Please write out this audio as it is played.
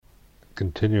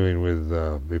continuing with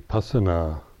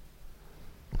Vipassana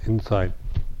insight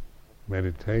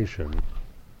meditation,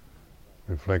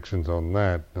 reflections on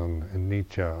that, on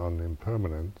anicca, on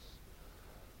impermanence,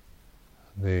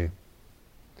 the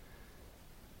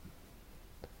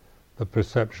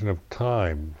perception of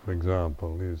time, for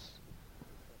example, is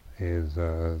as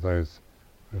I was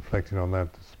reflecting on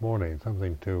that this morning,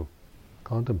 something to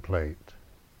contemplate.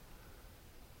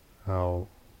 How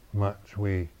much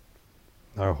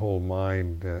our whole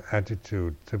mind,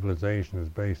 attitude, civilization is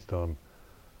based on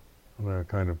a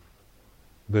kind of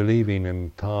believing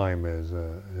in time as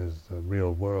a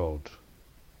real world,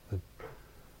 the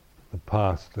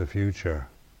past, the future.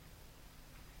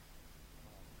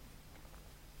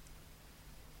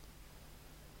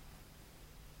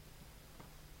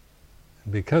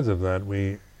 And because of that,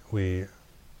 we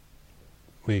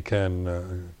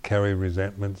can carry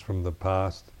resentments from the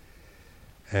past,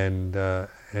 and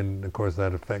of course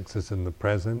that affects us in the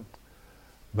present.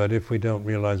 But if we don't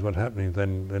realize what's happening,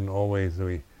 then always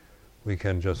we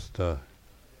can just our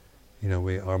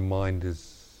mind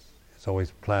is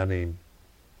always planning,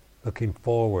 looking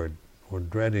forward, or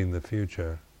dreading the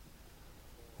future,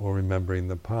 or remembering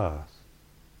the past.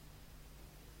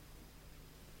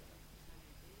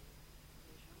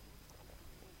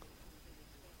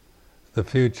 The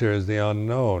future is the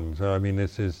unknown. So I mean,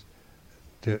 this is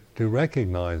to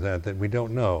recognize that we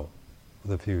don't know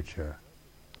the future.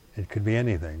 It could be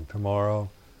anything. Tomorrow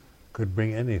could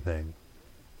bring anything.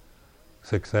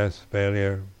 Success,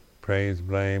 failure, praise,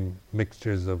 blame,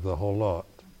 mixtures of the whole lot.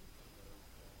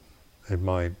 It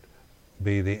might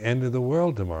be the end of the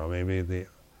world tomorrow. Maybe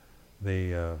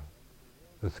the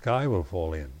sky will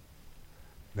fall in.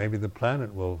 Maybe the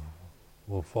planet will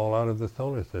fall out of the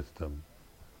solar system.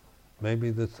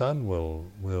 Maybe the sun will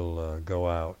go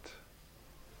out.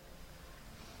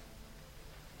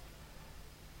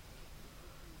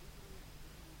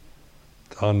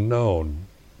 It's unknown.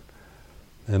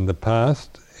 And the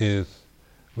past is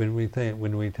when we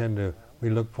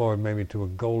look forward maybe to a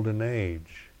golden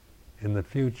age in the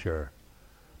future.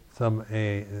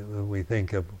 We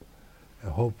think of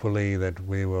hopefully that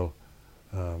we're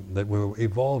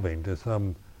evolving to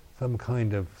some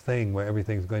kind of thing where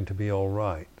everything's going to be all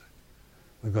right.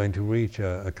 We're going to reach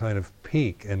a kind of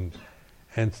peak and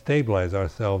stabilize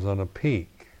ourselves on a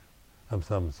peak of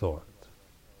some sort.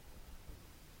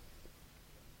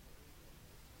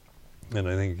 And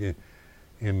I think here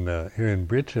in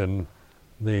Britain,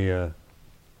 we're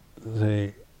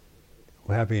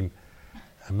having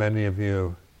many of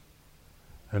you,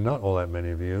 and not all that many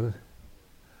of you,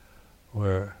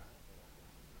 where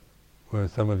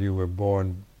some of you were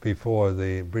born before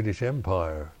the British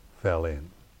Empire fell in.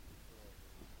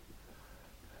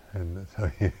 And so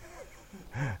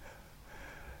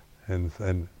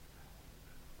and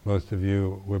most of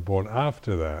you were born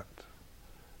after that.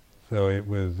 So it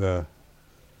was,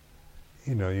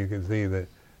 you can see that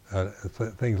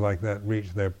things like that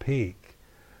reached their peak.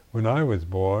 When I was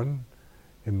born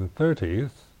in the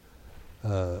 30s,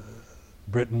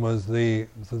 Britain was the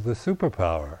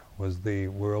superpower, was the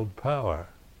world power.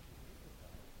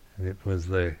 And it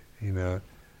was I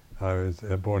was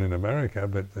born in America,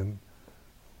 but then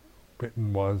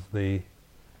Britain was the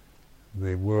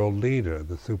world leader,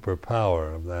 the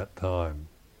superpower of that time.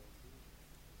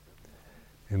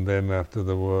 And then after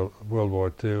the World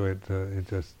War II, it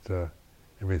just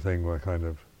everything were kind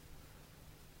of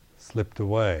slipped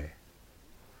away.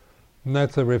 And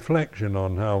that's a reflection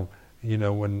on how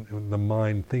when the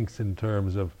mind thinks in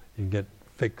terms of, you get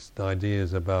fixed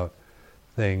ideas about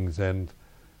things, and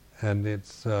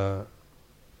it's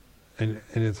and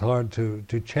it's hard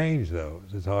to change those.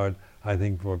 It's hard, I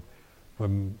think, for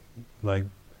like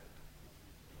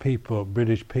people,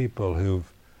 British people who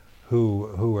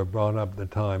were brought up at the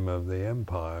time of the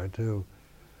empire to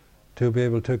be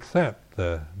able to accept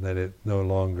that it no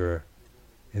longer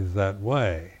is that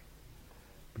way,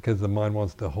 because the mind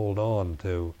wants to hold on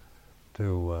to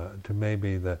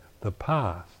maybe the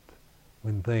past,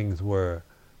 when things were,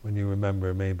 when you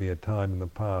remember maybe a time in the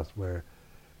past where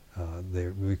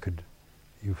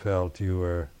you felt you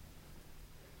were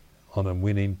on a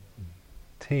winning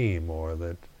team, or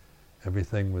that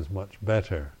everything was much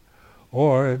better.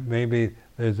 Or maybe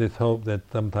there's this hope that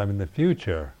sometime in the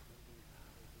future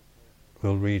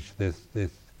we'll reach this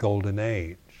golden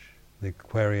age, the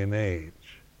Aquarian age.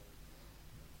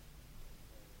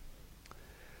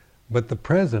 But the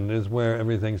present is where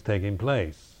everything's taking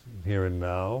place. Here and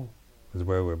now is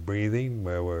where we're breathing,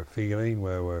 where we're feeling,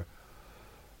 where we're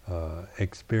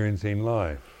experiencing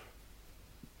life.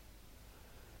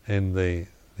 And the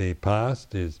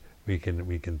past is We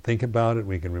can think about it,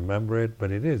 we can remember it,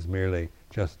 but it is merely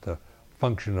just a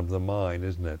function of the mind,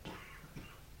 isn't it?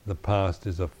 The past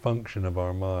is a function of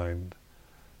our mind,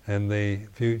 and the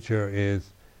future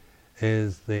is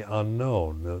the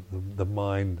unknown, the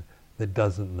mind that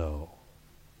doesn't know.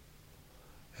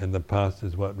 And the past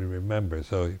is what we remember.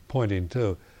 So pointing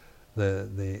to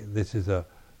this is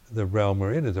the realm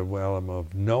we're in is a realm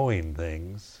of knowing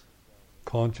things,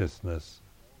 consciousness,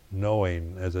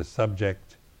 knowing as a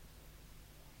subject,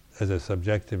 as a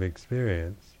subjective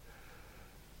experience.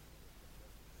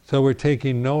 So we're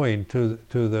taking knowing to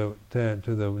the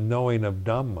knowing of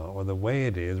Dhamma, or the way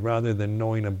it is, rather than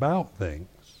knowing about things.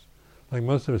 Like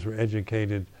most of us were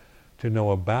educated to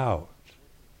know about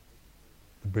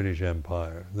the British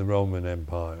Empire, the Roman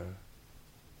Empire,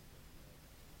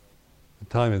 the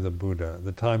time of the Buddha,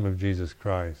 the time of Jesus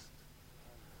Christ,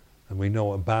 and we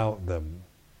know about them.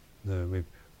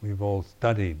 We've all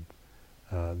studied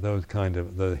those kind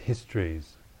of the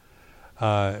histories.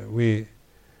 Back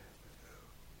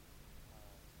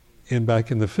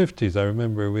in the 50s, I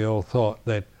remember we all thought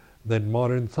that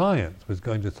modern science was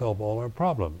going to solve all our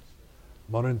problems.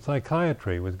 Modern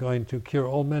psychiatry was going to cure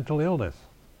all mental illness.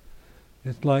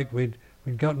 It's like we'd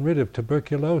gotten rid of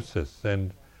tuberculosis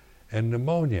and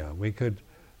pneumonia. We could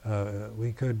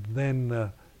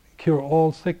then cure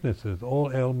all sicknesses,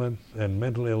 all ailments and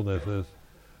mental illnesses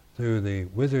through the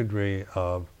wizardry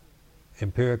of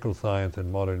empirical science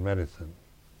and modern medicine.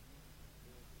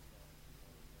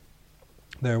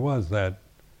 There was that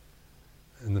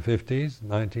in the 50s,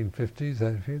 1950s,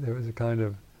 actually, there was a kind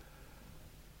of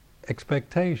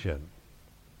expectation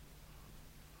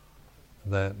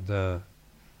that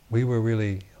we were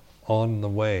really on the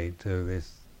way to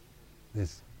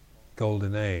this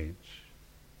golden age.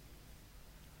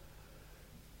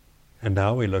 And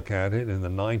now we look at it in the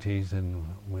 90s, and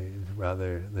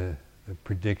the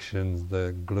predictions,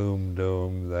 the gloom,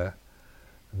 doom, the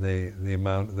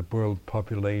amount, the world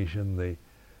population,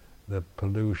 the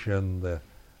pollution, the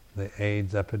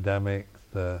AIDS epidemics,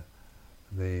 the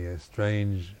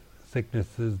strange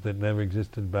sicknesses that never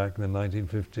existed back in the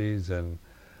 1950s, and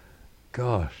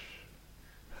gosh.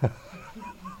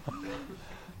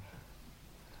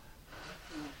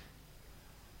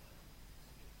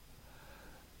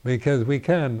 Because we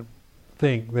can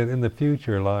think that in the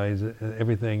future lies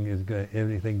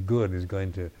everything good is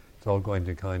going to, it's all going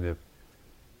to kind of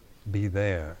be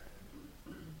there.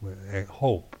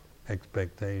 Hope,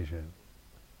 expectation.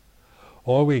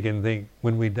 Or we can think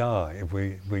when we die, if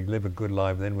we live a good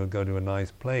life, then we'll go to a nice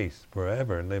place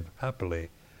forever and live happily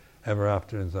ever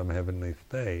after in some heavenly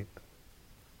state.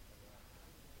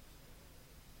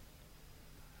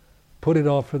 Put it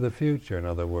off for the future, in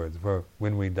other words, for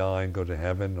when we die and go to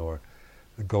heaven, or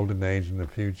the golden age in the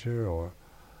future, or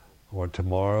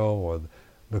tomorrow, or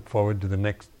look forward to the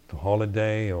next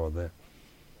holiday, or the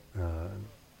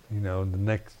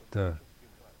next,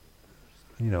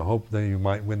 hope that you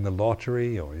might win the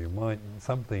lottery, or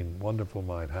something wonderful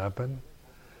might happen,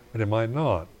 but it might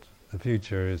not. The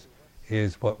future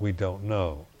is what we don't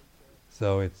know.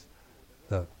 So it's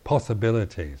the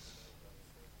possibilities.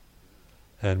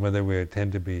 And whether we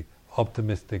tend to be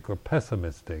optimistic or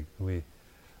pessimistic, when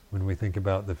we think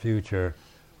about the future,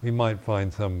 we might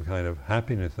find some kind of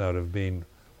happiness out of being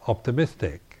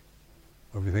optimistic.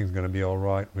 Everything's going to be all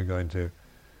right,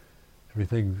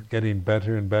 everything's getting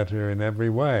better and better in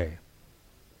every way.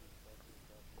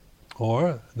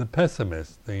 Or the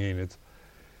pessimist, thinking it's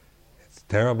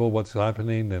terrible what's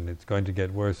happening and it's going to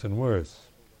get worse and worse.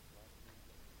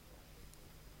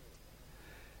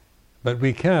 But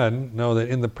we can know that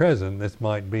in the present, this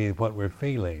might be what we're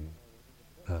feeling.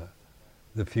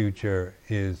 The future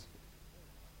is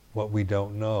what we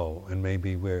don't know, and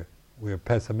maybe we're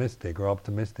pessimistic or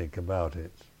optimistic about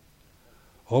it.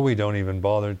 Or we don't even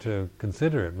bother to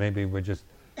consider it. Maybe we're just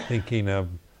thinking of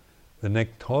the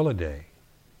next holiday,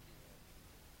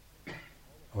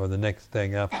 or the next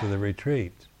thing after the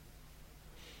retreat.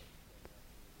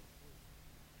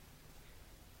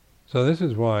 So this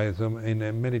is why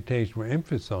in meditation we're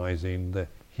emphasizing the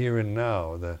here and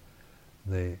now,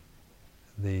 the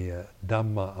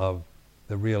Dhamma of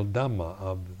the real Dhamma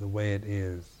of the way it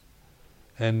is,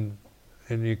 and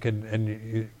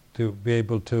to be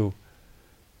able to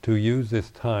use this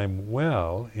time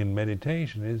well in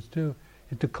meditation is to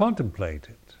contemplate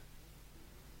it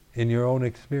in your own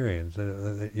experience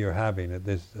that you're having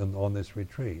on this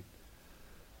retreat.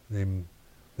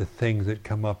 The things that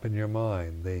come up in your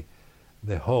mind,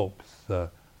 the hopes,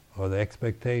 or the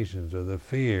expectations, or the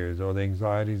fears, or the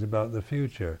anxieties about the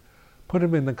future. Put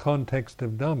them in the context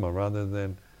of Dhamma rather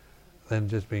than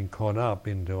just being caught up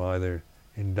into either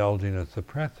indulging or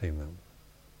suppressing them.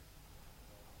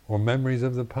 Or memories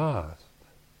of the past,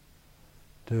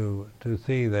 to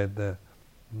see that the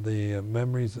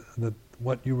memories, that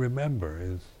what you remember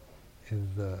is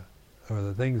or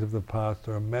the things of the past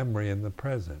are a memory in the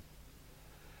present.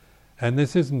 And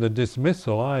this isn't a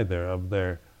dismissal either of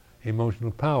their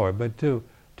emotional power, but to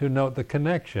note the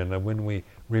connection of when we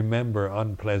remember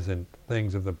unpleasant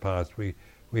things of the past, we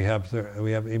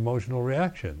have emotional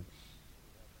reactions.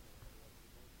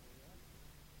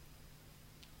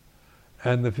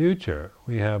 And the future,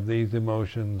 we have these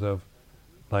emotions of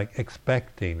like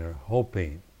expecting or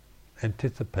hoping,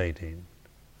 anticipating.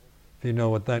 If you know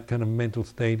what that kind of mental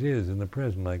state is in the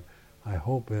present, like, I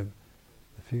hope that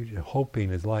the future,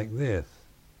 hoping is like this.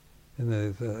 And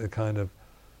there's a kind of,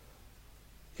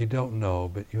 you don't know,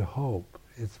 but you hope.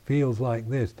 It feels like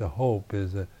this. To hope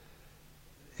is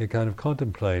you're kind of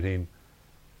contemplating,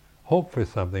 hope for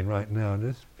something right now, and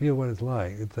just feel what it's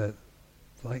like. It's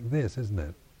like this, isn't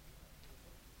it?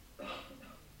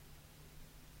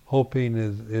 Hoping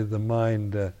is the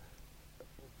mind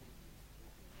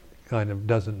kind of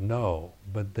doesn't know,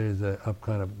 but there's a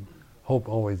kind of, hope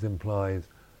always implies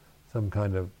some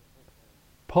kind of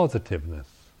positiveness.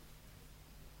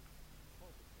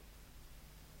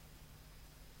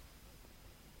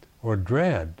 Or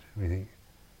dread, we think,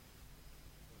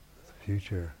 the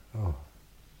future, oh.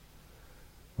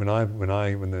 When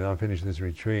I finish this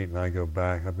retreat and I go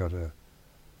back, I've got to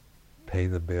pay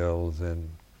the bills and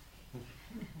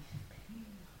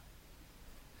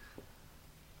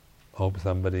hope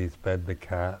somebody's fed the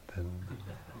cat, and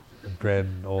dread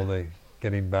all the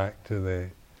getting back to the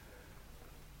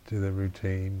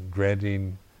routine,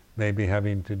 dreading maybe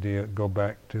having to go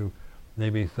back to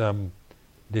maybe some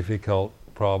difficult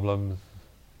problems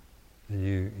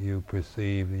you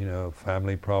perceive,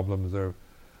 family problems or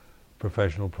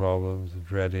professional problems,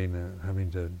 dreading having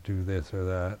to do this or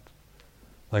that.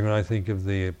 Like when I think of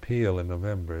the appeal in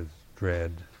November, it's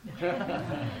dread.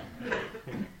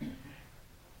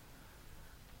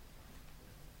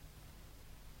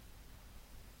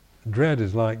 Dread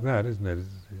is like that, isn't it?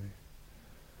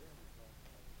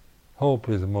 Hope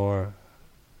is more...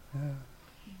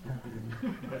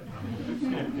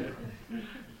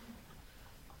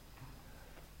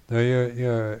 So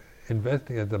you're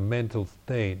investigating the mental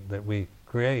state that we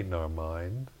create in our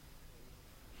mind,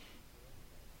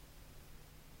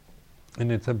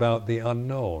 and it's about the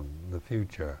unknown, the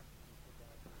future.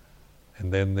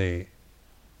 And then the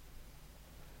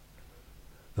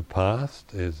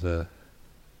past is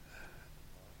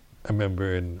I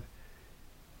remember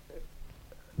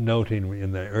noting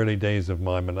in the early days of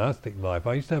my monastic life,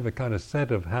 I used to have a kind of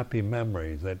set of happy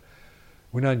memories that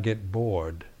when I'd get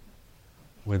bored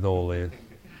with all this,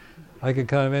 I could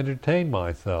kind of entertain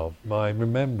myself by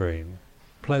remembering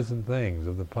pleasant things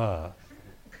of the past,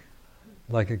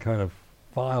 like a kind of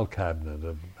file cabinet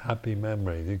of happy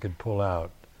memories you could pull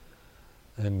out,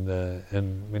 and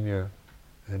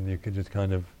you could just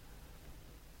kind of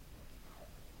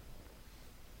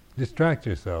distract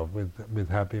yourself with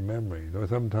happy memories. Or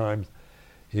sometimes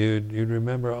you'd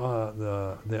remember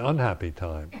the unhappy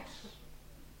times.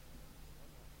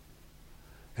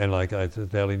 And like I was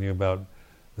telling you about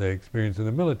the experience in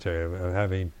the military of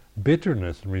having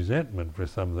bitterness and resentment for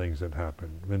some things that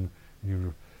happened. When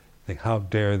you think, how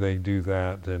dare they do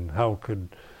that, and how could,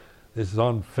 this is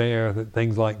unfair that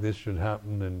things like this should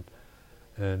happen,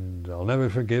 and I'll never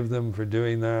forgive them for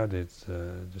doing that, it's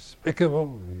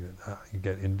despicable. You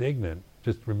get indignant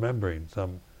just remembering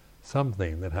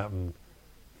something that happened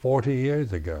 40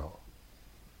 years ago.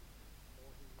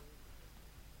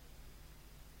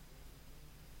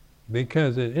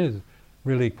 Because it is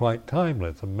really quite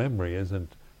timeless. A memory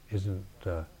isn't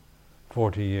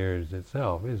 40 years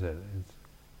itself, is it?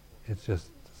 It's just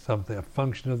something, a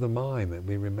function of the mind that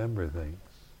we remember things.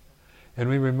 And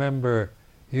we remember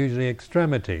usually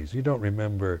extremities. You don't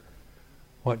remember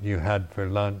what you had for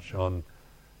lunch on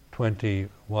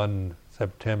 21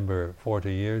 September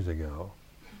 40 years ago.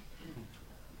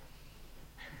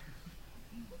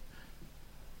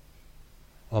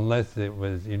 Unless it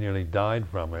was, you nearly died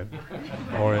from it,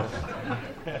 or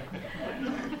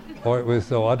it was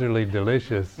so utterly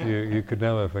delicious you could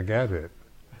never forget it.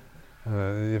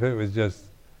 If it was just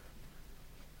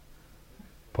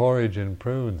porridge and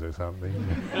prunes or something.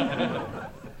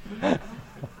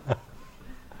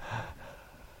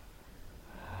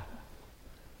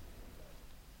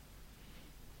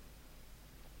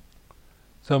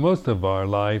 So most of our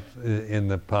life in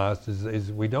the past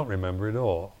is we don't remember it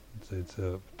all. It's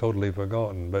totally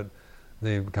forgotten. But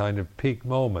the kind of peak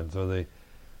moments or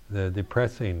the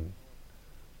depressing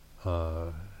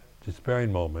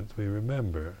despairing moments, we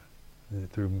remember.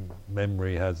 Through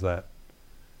memory has that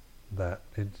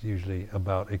it's usually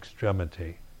about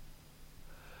extremity.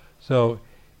 So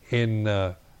in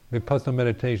Vipassana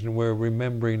meditation, we're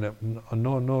remembering,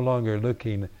 no longer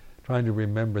trying to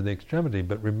remember the extremity,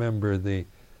 but remember the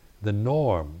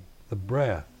norm, the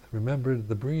breath, remember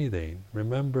the breathing,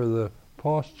 remember the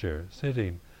posture,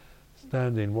 sitting,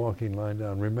 standing, walking, lying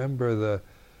down, remember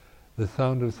the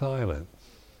sound of silence.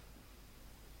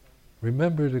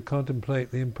 Remember to contemplate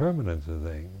the impermanence of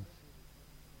things.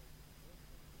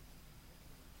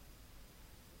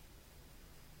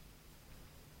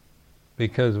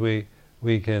 Because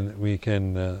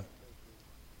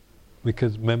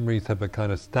because memories have a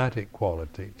kind of static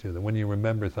quality to them. When you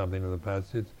remember something of the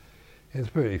past, it's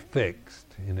very fixed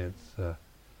in its,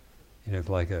 it's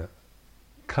like a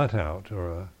cutout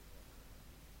or a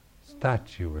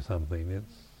statue or something.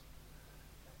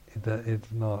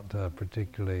 It's not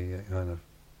particularly kind of,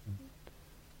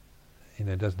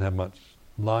 it doesn't have much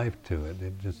life to it.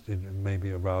 It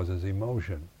maybe arouses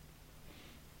emotion.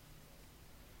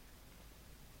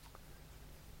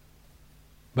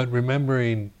 But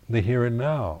remembering the here and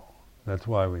now, that's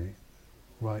why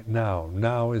right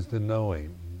now is the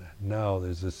knowing, now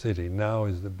there's the sitting, now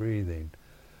is the breathing.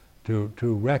 To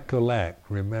recollect,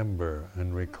 remember,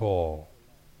 and recall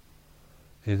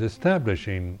is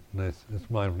establishing this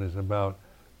mindfulness about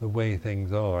the way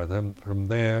things are. Then from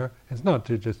there, it's not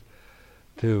to just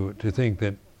to think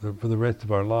that for the rest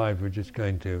of our lives we're just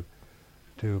going to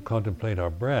contemplate our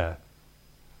breath,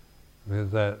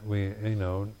 because that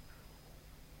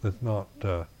that's not.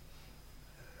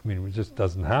 It just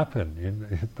doesn't happen.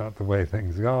 It's not the way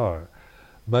things are.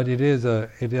 But it is a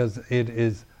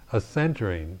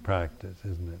centering practice,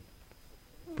 isn't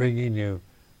it?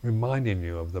 Reminding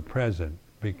you of the present,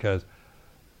 because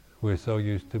we're so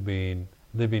used to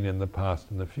living in the past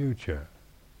and the future.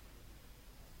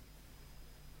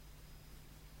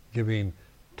 Giving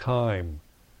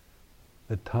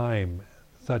the time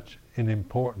such an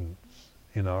importance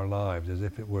in our lives, as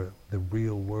if it were the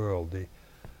real world,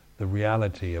 the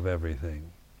reality of everything.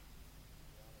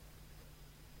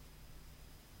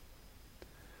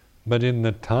 But in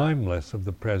the timeless of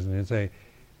the present, you say,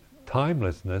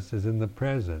 timelessness is in the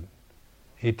present.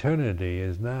 Eternity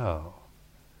is now.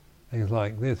 Things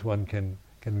like this one can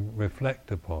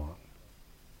reflect upon.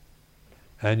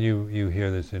 And you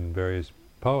hear this in various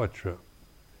poetry.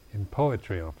 In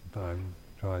poetry oftentimes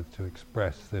tries to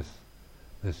express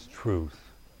this truth.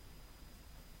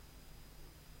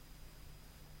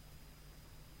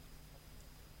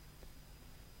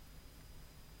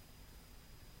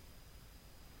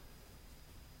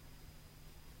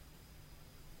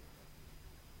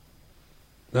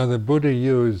 Now the Buddha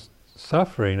used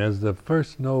suffering as the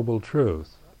first noble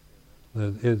truth.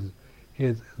 The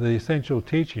essential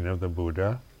teaching of the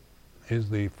Buddha is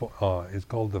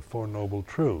called the Four Noble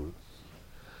Truths.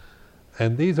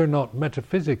 And these are not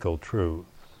metaphysical truths.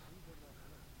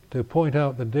 To point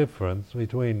out the difference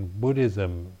between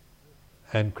Buddhism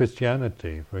and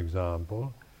Christianity, for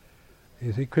example,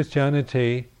 you see,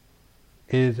 Christianity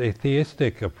is a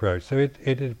theistic approach, so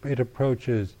it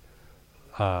approaches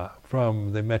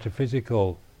from the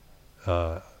metaphysical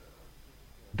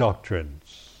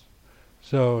doctrines.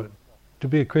 So, to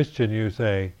be a Christian, you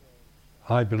say,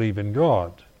 "I believe in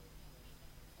God,"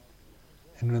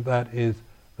 and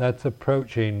that's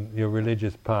approaching your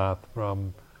religious path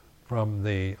from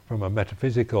a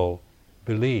metaphysical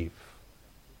belief.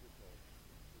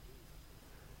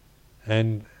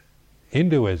 And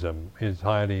Hinduism is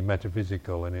highly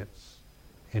metaphysical in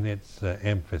its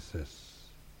emphasis.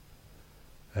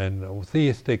 And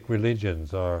theistic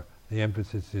religions the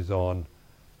emphasis is on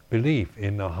belief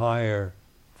in a higher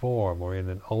form or in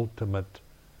an ultimate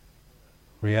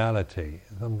reality,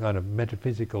 some kind of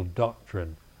metaphysical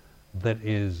doctrine that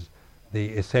is the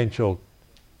essential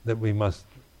that we must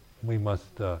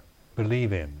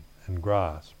believe in and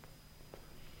grasp.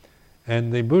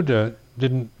 And the Buddha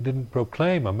didn't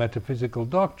proclaim a metaphysical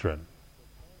doctrine.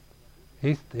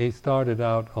 He started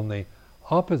out on the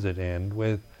opposite end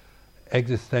with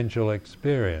existential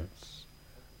experience.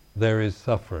 There is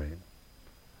suffering.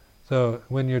 So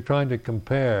when you're trying to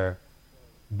compare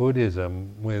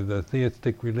Buddhism with a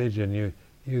theistic religion,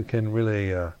 you can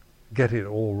really get it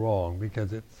all wrong,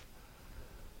 because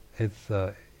it's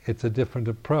a different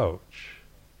approach.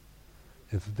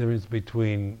 It's the difference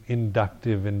between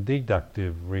inductive and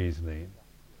deductive reasoning.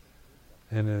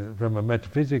 And from a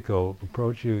metaphysical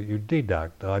approach, you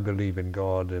deduct, I believe in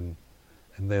God, and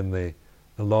then the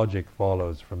logic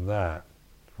follows from that,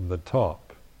 from the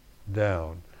top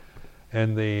down.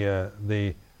 And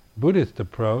the Buddhist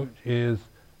approach is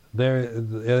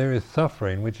there is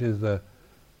suffering, which is the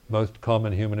most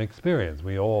common human experience.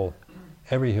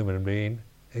 Every human being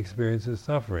experiences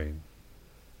suffering,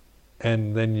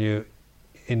 and then you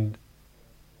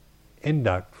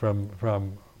induct from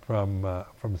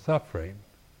suffering.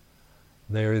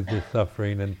 There is this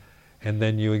suffering, and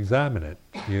then you examine it.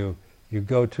 You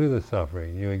go to the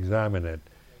suffering, you examine it,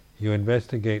 you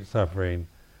investigate suffering,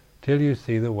 till you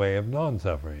see the way of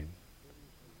non-suffering,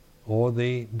 or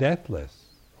the deathless,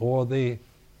 or the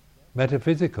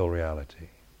metaphysical reality.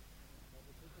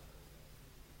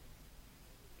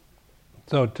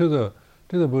 So to the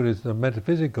Buddhists, the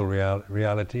metaphysical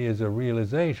reality is a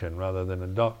realization rather than a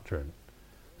doctrine.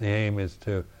 The aim is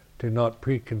to not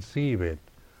preconceive it,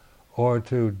 or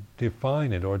to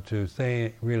define it, or to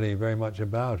say really very much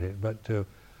about it, but to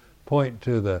point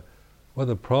to where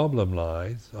the problem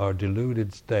lies, our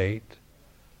deluded state,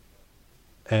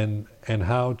 and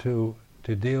how to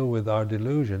deal with our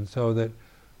delusion so that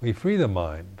we free the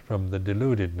mind from the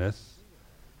deludedness,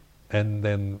 and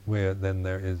then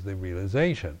there is the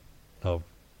realization of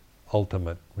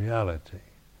ultimate reality.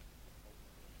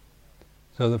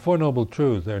 So the Four Noble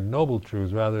Truths, they're noble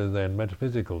truths rather than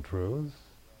metaphysical truths.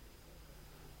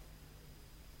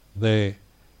 The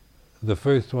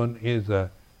first one is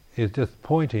just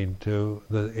pointing to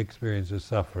the experience of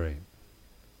suffering,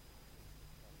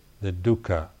 the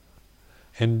dukkha.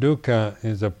 And dukkha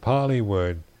is a Pali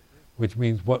word which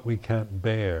means what we can't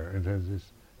bear. It has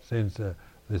this sense,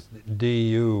 this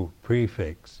du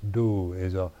prefix, du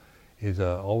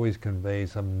always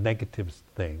conveys some negative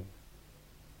thing.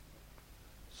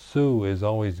 Su is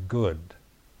always good,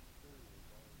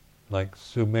 like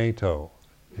sumeto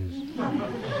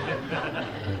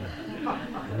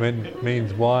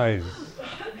means wise,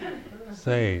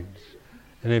 sage.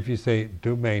 And if you say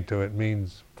dumeto, it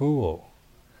means fool.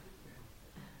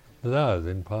 It does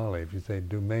in Pali, if you say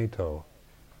dumeto.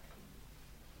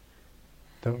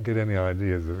 Don't get any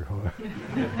ideas of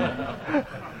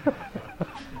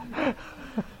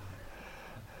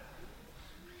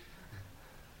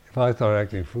If I start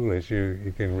acting foolish,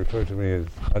 you can refer to me as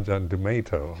Ajahn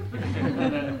Dumeto.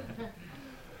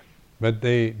 But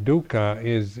the dukkha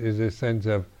is a sense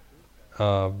of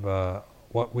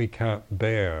what we can't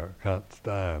bear, can't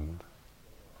stand.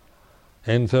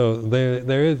 And so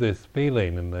there is this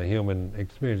feeling in the human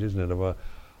experience, isn't it,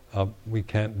 of we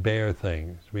can't bear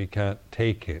things, we can't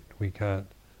take it, we can't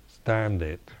stand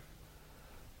it.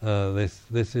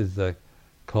 This is a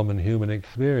common human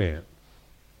experience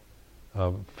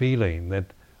of feeling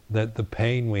that the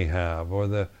pain we have, or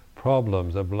the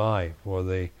problems of life, or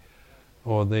the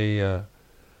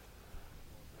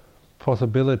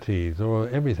possibilities, or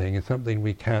everything is something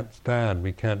we can't stand,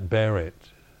 we can't bear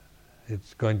it.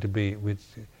 It's going to be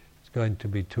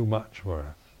too much for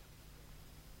us.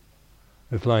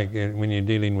 It's like when you're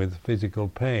dealing with physical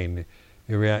pain,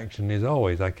 your reaction is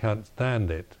always, I can't stand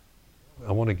it,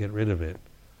 I want to get rid of it.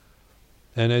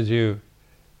 And as you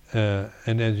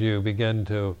begin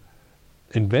to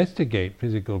investigate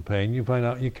physical pain, you find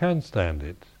out you can stand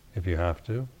it if you have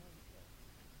to.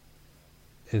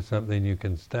 It's something you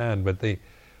can stand, but the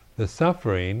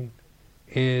suffering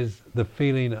is the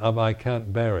feeling of I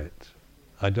can't bear it,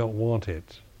 I don't want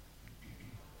it.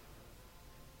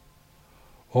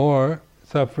 Or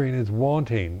suffering is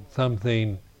wanting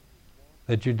something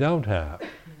that you don't have.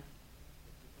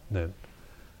 That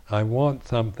I want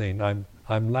something, I'm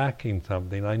lacking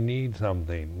something, I need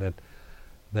something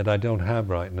that I don't have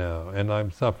right now, and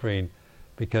I'm suffering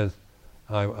because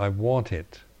I want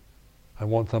it. I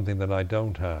want something that I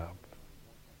don't have.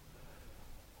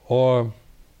 Or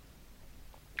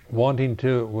wanting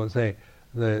to, we'll say,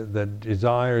 the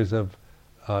desires of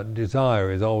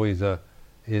desire is always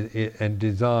and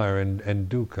desire and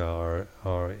dukkha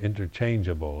are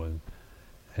interchangeable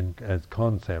and as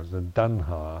concepts. And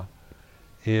tanha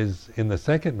is, in the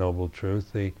second noble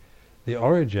truth, the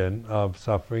origin of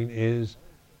suffering is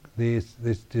this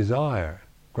desire,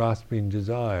 grasping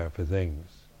desire for things.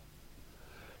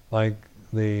 Like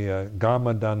the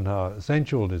kama tanha,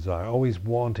 sensual desire, always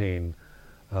wanting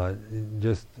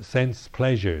just sense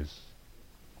pleasures,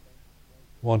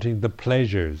 wanting the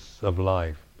pleasures of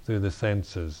life through the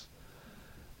senses,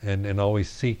 and always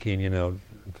seeking,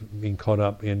 being caught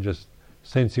up in just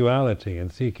sensuality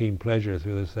and seeking pleasure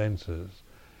through the senses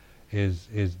is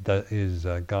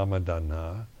kama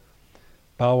tanha.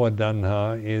 Bhava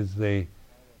tanha is the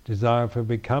desire for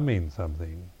becoming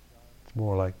something. It's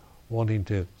more like wanting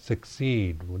to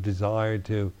succeed, desire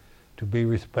to be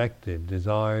respected,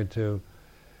 desire to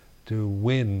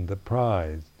win the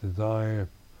prize, desire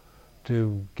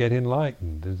to get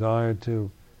enlightened, desire to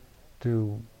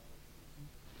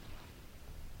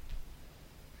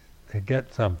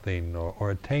get something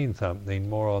or attain something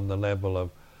more on the level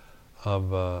of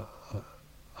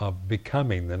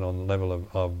becoming than on the level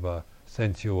of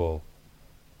sensuality.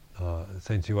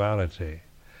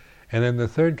 And then the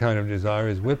third kind of desire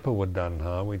is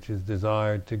vipavadanha, which is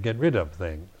desire to get rid of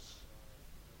things.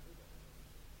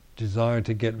 Desire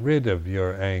to get rid of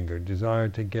your anger, desire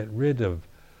to get rid of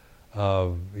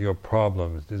your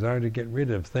problems, desire to get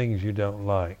rid of things you don't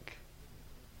like.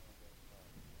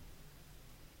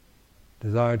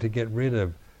 Desire to get rid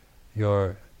of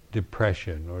your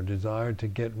depression, or desire to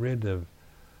get rid of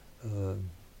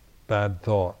bad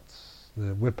thoughts,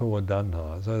 the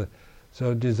vipavadanha.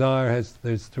 So desire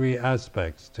there's three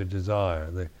aspects to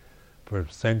desire, for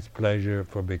sense pleasure,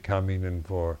 for becoming, and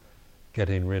for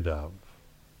getting rid of.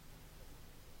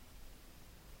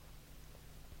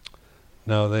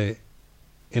 Now,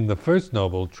 in the first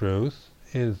noble truth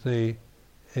is the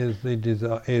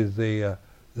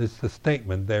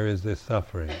statement, there is this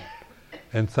suffering,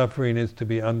 and suffering is to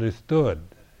be understood,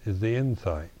 is the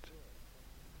insight.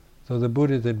 So the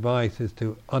Buddha's advice is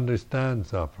to understand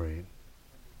suffering,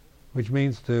 which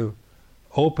means to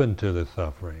open to the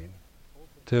suffering,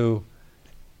 to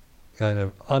kind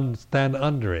of stand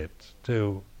under it,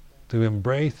 to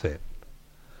embrace it.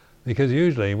 Because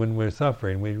usually when we're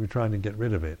suffering, we're trying to get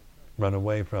rid of it, run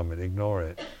away from it, ignore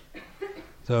it.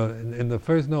 So in the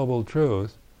First Noble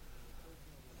Truth,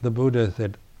 the Buddha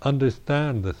said,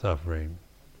 understand the suffering,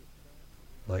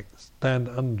 like stand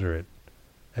under it,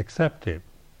 accept it.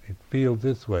 It feels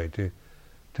this way,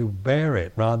 to bear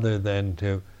it, rather than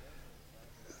to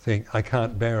think, I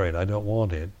can't bear it, I don't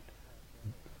want it.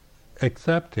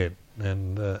 Accept it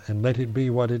and let it be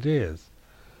what it is.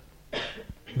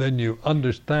 Then you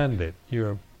understand it.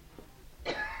 You're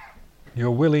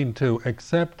willing to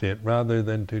accept it rather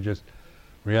than to just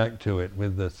react to it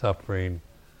with the suffering,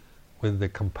 with the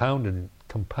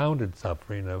compounded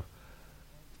suffering of,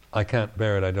 I can't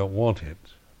bear it, I don't want it.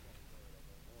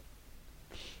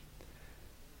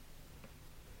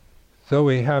 So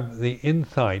we have the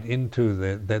insight into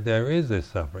that there is this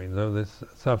suffering. So this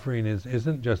suffering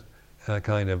isn't just a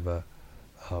kind of a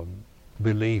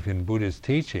belief in Buddhist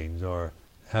teachings, or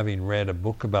having read a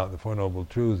book about the Four Noble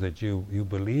Truths that you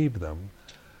believe them.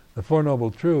 The Four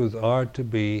Noble Truths are to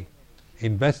be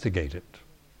investigated.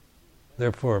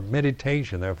 Therefore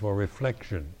meditation, therefore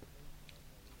reflection.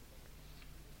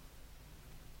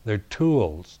 They're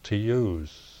tools to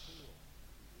use.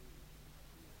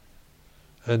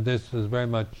 And this is very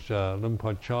much Luang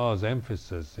Por Chah's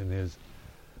emphasis in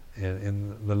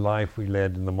the life we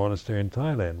led in the monastery in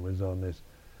Thailand, was on this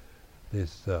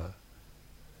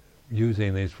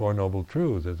using these Four Noble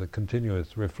Truths as a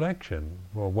continuous reflection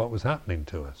for what was happening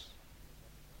to us.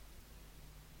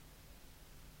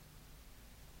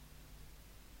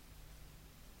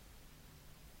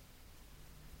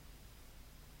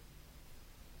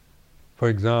 For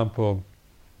example,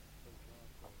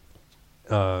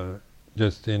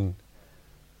 just in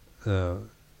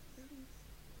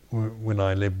when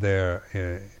I lived there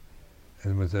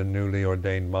and was a newly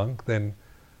ordained monk, then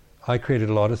I created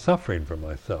a lot of suffering for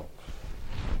myself,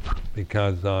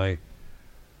 because I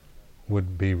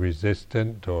would be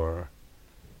resistant or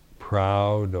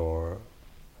proud or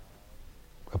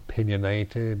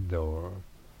opinionated or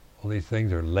all these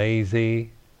things, or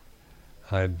lazy.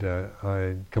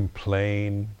 I'd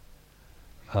complain.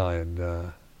 I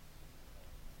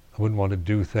wouldn't want to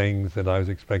do things that I was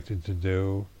expected to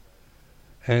do.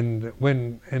 And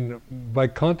by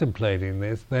contemplating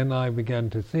this, then I began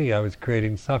to see I was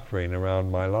creating suffering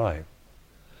around my life.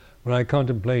 When I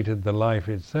contemplated the life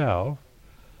itself,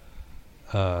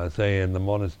 say in the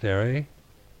monastery,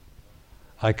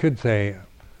 I could say,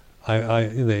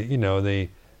 the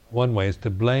one way is to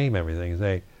blame everything.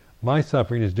 Say, my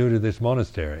suffering is due to this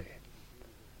monastery.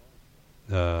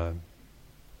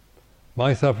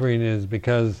 My suffering is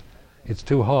because it's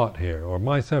too hot here, or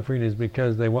my suffering is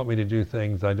because they want me to do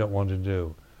things I don't want to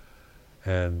do,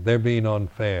 and they're being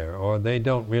unfair, or they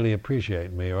don't really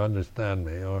appreciate me or understand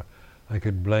me, or I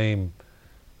could blame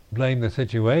the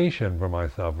situation for my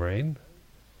suffering.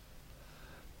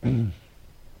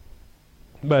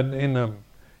 But in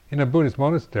a Buddhist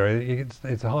monastery,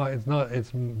 it's hard.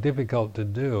 It's difficult to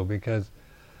do, because,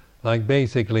 like,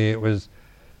 basically it was,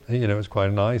 it was quite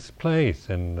a nice place,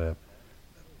 and the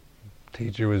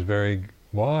teacher was very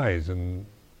wise, and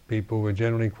people were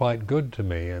generally quite good to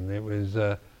me, and it was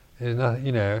not,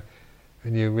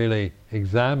 when you really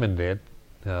examined it,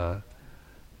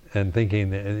 and thinking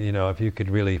that, if you could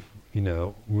really,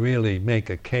 really make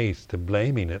a case to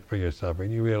blaming it for your suffering,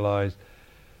 you realize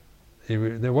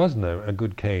there wasn't a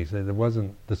good case.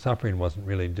 The suffering wasn't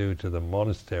really due to the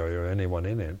monastery or anyone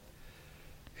in it.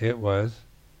 it was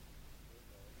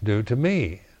due to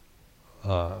me,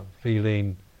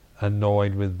 feeling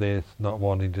annoyed with this, not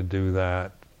wanting to do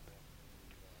that.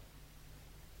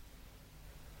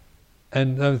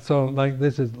 And so like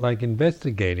this is like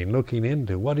investigating, looking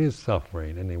into what is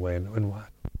suffering anyway, and what.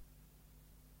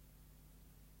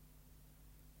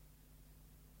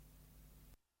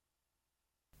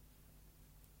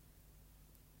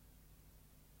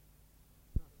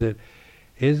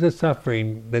 Is the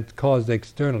suffering that's caused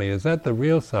externally, is that the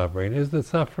real suffering? Is the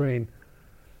suffering,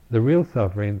 the real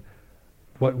suffering,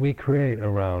 what we create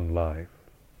around life,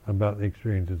 about the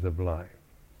experiences of life?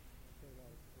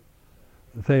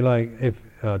 Say like if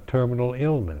terminal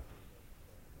illness,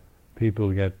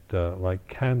 people get like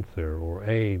cancer or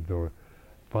AIDS, or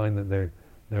find that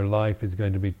their life is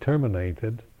going to be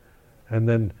terminated, and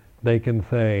then they can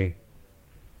say,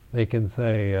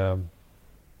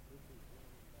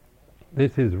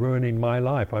 this is ruining my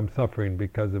life, I'm suffering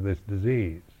because of this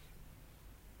disease.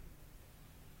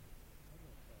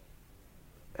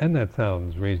 And that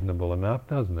sounds reasonable enough,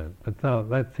 doesn't it?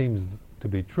 That seems to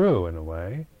be true in a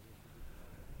way,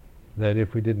 that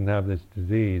if we didn't have this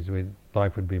disease,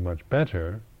 life would be much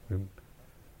better.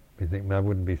 We think, I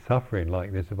wouldn't be suffering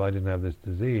like this if I didn't have this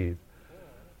disease.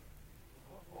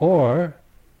 Or,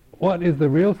 what is the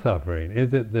real suffering?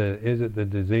 Is it the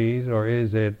disease, or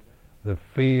is it the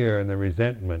fear and the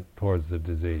resentment towards the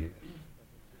disease?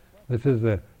 This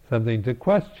is something to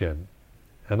question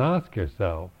and ask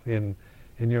yourself in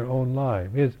your own life.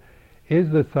 Is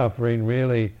the suffering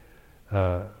really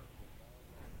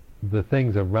the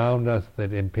things around us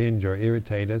that impinge or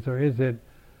irritate us, or is it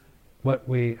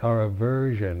our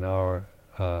aversion, our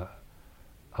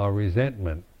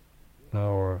resentment,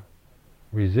 our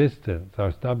resistance,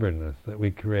 our stubbornness that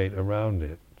we create around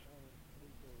it?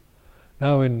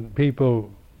 Now when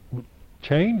people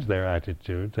change their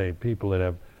attitude, say people that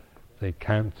have, say,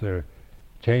 cancer,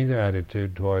 change their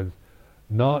attitude towards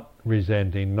not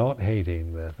resenting, not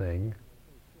hating the thing,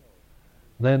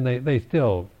 then they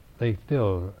still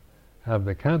have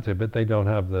the cancer, but they don't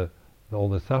have all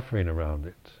the suffering around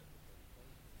it.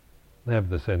 They have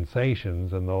the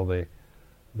sensations and all the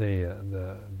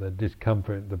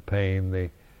discomfort, the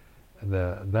pain,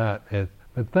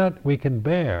 but that we can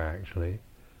bear actually.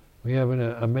 We have an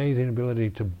amazing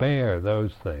ability to bear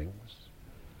those things.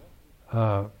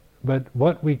 But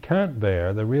what we can't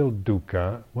bear, the real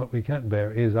dukkha, what we can't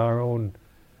bear is our own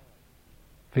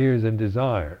fears and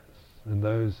desires, and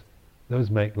those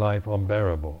make life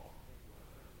unbearable.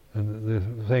 And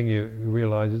the thing you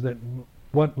realize is that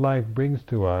what life brings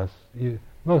to us,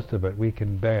 most of it we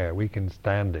can bear, we can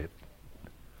stand it,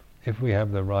 if we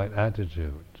have the right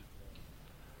attitude.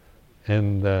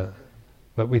 And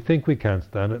but we think we can't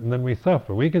stand it, and then we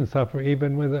suffer. We can suffer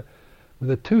even with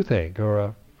a toothache,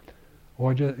 or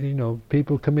just,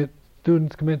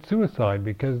 students commit suicide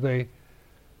because they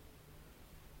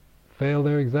fail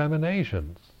their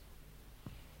examinations.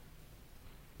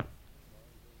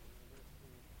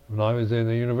 When I was in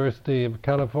the University of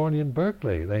California in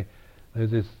Berkeley,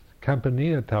 there's this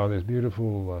Campanile Tower, this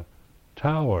beautiful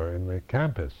tower in the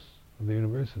campus of the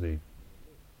university,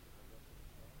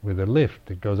 with a lift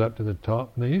that goes up to the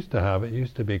top. And they used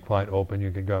to be quite open. You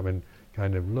could go up and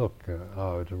kind of look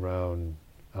out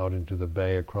into the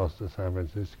bay across to San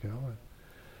Francisco.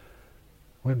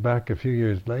 Went back a few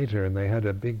years later, and they had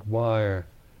a big wire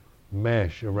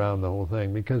mesh around the whole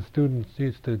thing, because students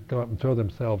used to go up and throw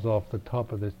themselves off the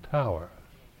top of this tower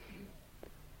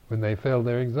when they failed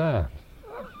their exams.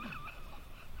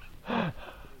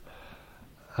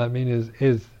 I mean,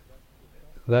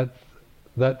 that's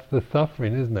the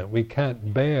suffering, isn't it? We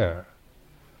can't bear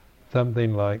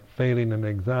something like failing an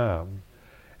exam,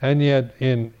 and yet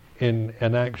in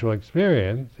an actual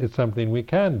experience, it's something we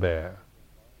can bear.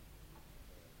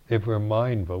 If we're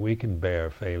mindful, we can bear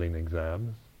failing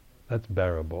exams. That's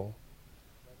bearable.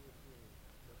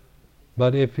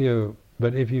 But if you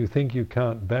think you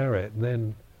can't bear it,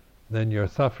 then you're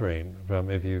suffering from.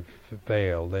 If you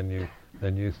fail, then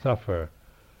you suffer,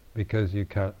 because you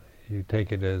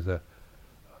take it as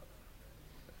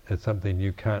something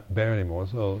you can't bear anymore.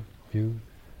 So you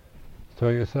throw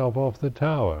yourself off the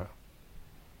tower.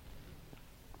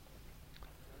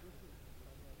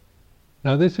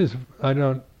 Now this is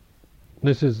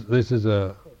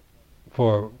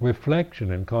for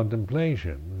reflection and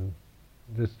contemplation,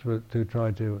 just to try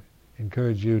to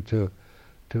encourage you to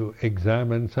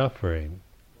examine suffering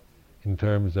in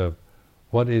terms of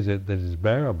what is it that is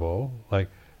bearable, like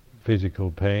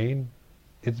physical pain,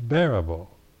 it's bearable,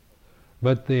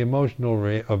 but the emotional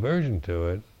aversion to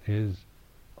it is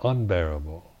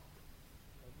unbearable.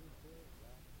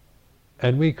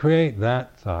 And we create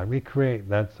that side, we create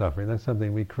that suffering. That's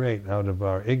something we create out of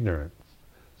our ignorance.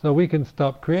 So we can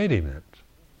stop creating it.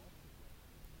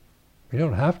 We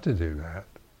don't have to do that.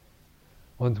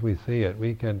 Once we see it,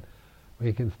 we can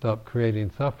stop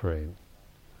creating suffering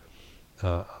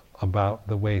about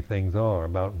the way things are,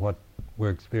 about what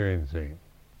we're experiencing.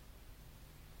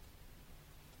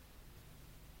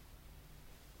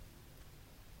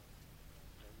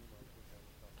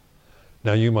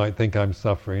 Now you might think I'm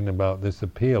suffering about this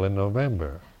appeal in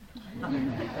November.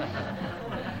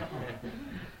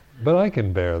 But I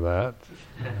can bear that.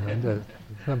 It's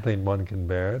something one can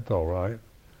bear, it's all right.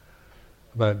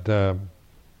 But and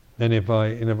if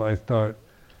I start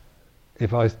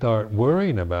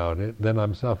worrying about it, then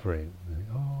I'm suffering.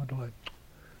 Oh,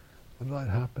 will that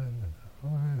happen?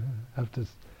 Oh, I have to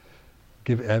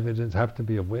give evidence, have to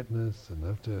be a witness, and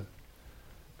have to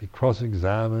be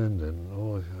cross-examined, and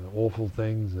all awful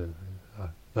things. And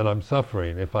then I'm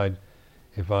suffering if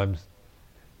I'm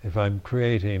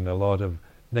creating a lot of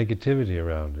negativity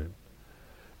around it.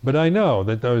 But I know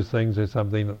that those things are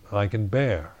something I can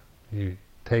bear. You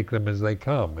take them as they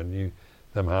come, and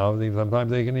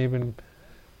sometimes they can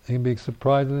be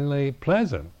surprisingly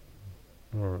pleasant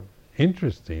or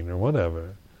interesting or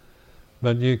whatever.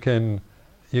 But you can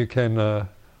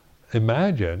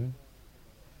imagine,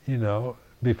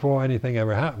 before anything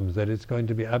ever happens, that it's going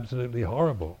to be absolutely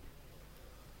horrible,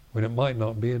 when it might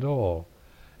not be at all.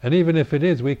 And even if it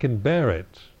is, we can bear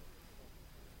it.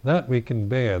 That we can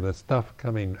bear, the stuff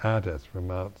coming at us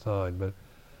from outside, but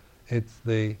it's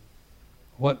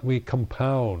what we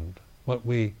compound, what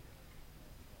we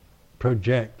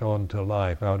project onto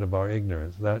life out of our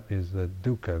ignorance. That is the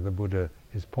dukkha the Buddha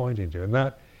is pointing to, and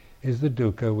that is the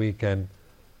dukkha we can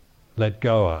let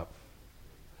go of.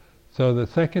 So the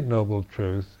second noble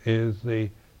truth is the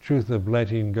truth of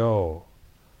letting go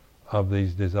of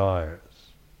these desires.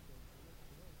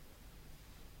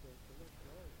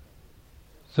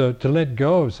 So to let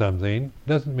go of something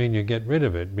doesn't mean you get rid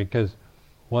of it, because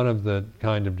one of the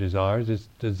kind of desires is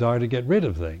desire to get rid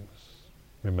of things,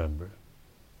 remember.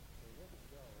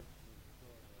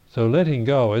 So letting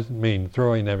go doesn't mean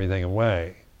throwing everything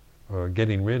away or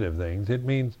getting rid of things. It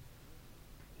means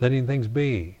letting things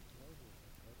be.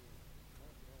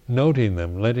 Noting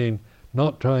them,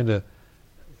 not trying to,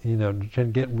 trying to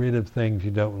get rid of things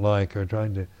you don't like, or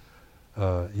trying to,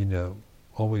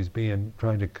 always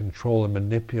trying to control and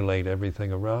manipulate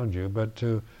everything around you, but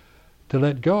to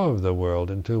let go of the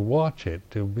world and to watch it,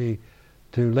 to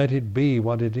let it be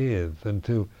what it is,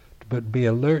 and but be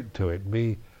alert to it,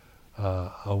 be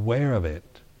aware of it,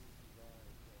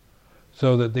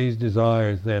 so that these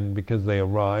desires then, because they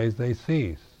arise, they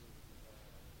cease.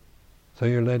 So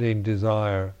you're letting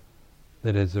desire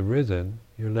that has arisen,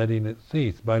 you're letting it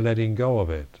cease by letting go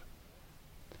of it.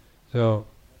 So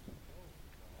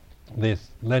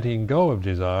this letting go of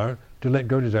desire, to let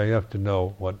go of desire, you have to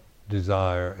know what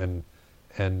desire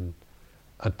and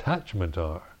attachment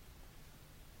are.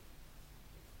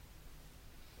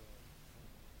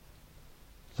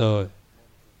 So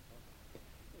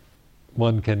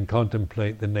one can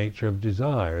contemplate the nature of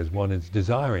desire as one is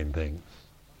desiring things.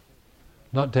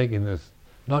 Not taking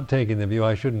the view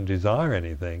I shouldn't desire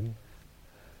anything.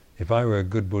 If I were a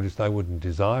good Buddhist, I wouldn't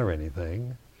desire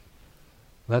anything.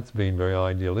 That's being very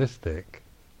idealistic.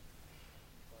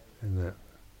 And that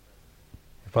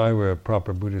if I were a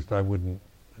proper Buddhist, I wouldn't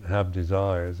have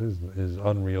desires. Is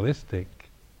unrealistic.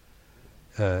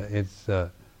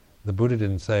 The Buddha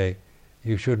didn't say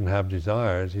you shouldn't have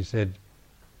desires. He said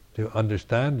to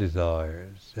understand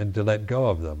desires and to let go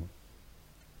of them,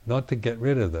 not to get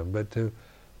rid of them, but to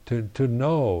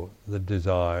know the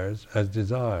desires as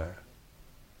desire,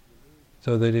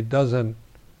 so that it doesn't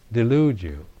delude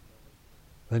you.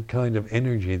 That kind of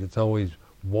energy that's always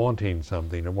wanting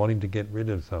something or wanting to get rid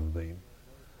of something.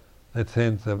 That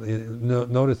sense of,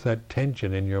 notice that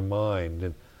tension in your mind,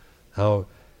 and how,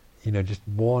 just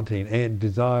wanting and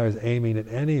desires aiming at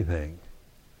anything.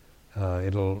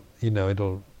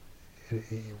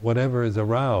 Whatever is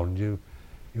around you,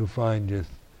 you'll find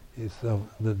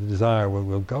the desire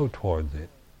will go towards it.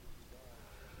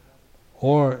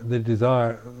 Or the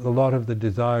desire, a lot of the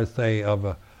desires, say, of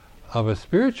a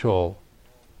spiritually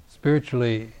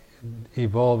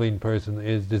evolving person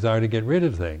is desire to get rid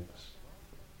of things.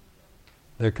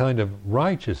 They're kind of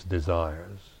righteous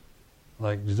desires,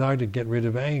 like desire to get rid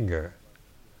of anger.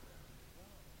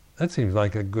 That seems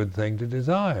like a good thing to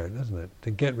desire, doesn't it? To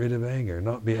get rid of anger,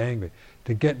 not be angry.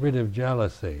 To get rid of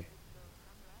jealousy.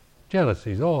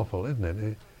 Jealousy is awful, isn't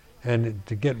it? And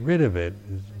to get rid of it,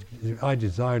 I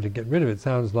desire to get rid of it,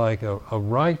 sounds like a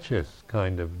righteous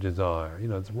kind of desire.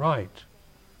 It's right.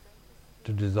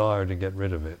 to desire to get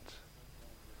rid of it.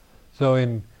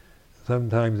 So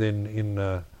sometimes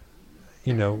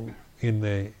you know,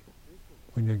 when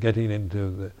you're getting into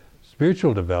the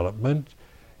spiritual development,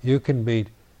 you can be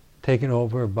taken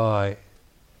over by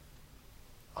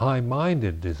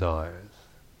high-minded desires,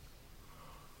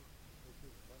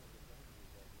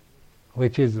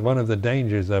 which is one of the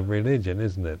dangers of religion,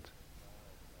 isn't it?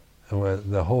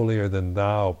 The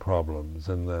holier-than-thou problems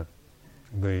and the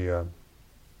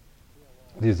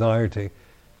desire to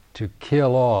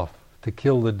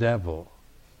kill the devil,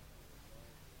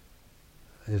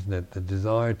 isn't it? The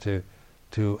desire to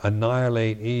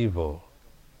annihilate evil.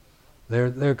 They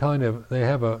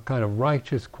have a kind of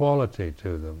righteous quality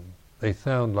to them. They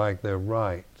sound like they're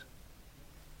right.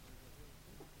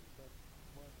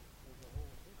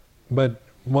 But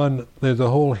there's a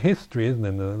whole history, isn't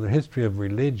there? The history of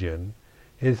religion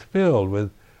is filled with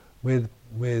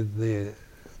the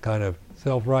kind of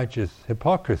self-righteous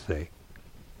hypocrisy,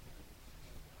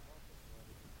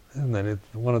 isn't it?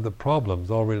 It's one of the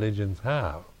problems all religions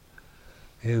have,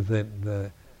 is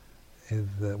that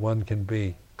one can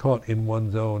be caught in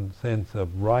one's own sense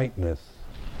of rightness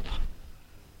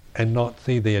and not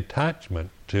see the attachment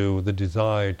to the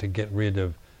desire to get rid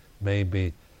of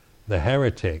maybe the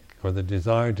heretic, or the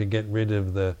desire to get rid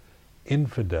of the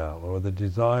infidel, or the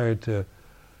desire to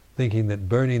thinking that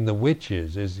burning the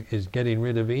witches is getting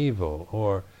rid of evil,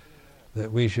 or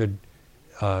that we should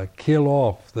kill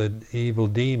off the evil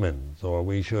demons, or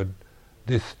we should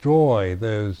destroy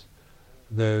that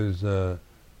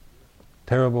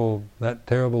terrible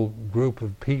group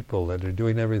of people that are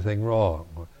doing everything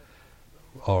wrong,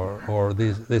 or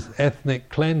this ethnic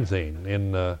cleansing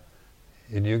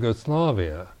in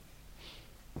Yugoslavia,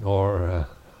 or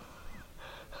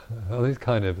all these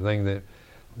kind of things.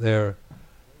 That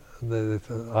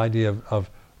the idea of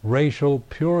racial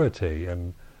purity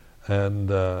and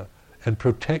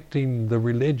protecting the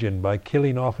religion by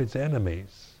killing off its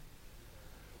enemies,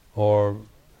 or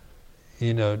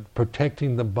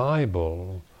protecting the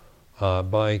Bible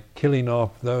by killing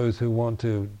off those who want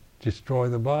to destroy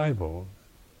the Bible.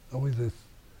 Always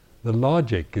the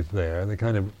logic is there, the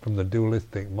kind of from the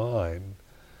dualistic mind.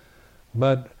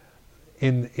 But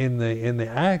in the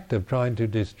act of trying to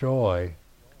destroy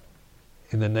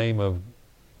in the name of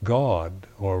God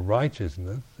or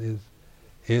righteousness is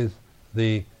this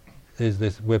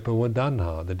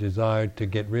vipavadanha, the desire to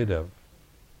get rid of.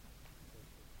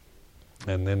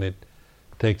 And then it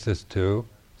takes us to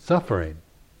suffering,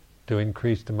 to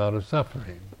increased amount of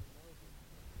suffering.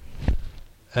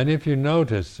 And if you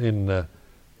notice in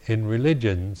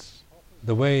religions,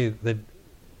 the way that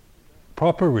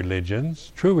proper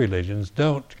religions, true religions,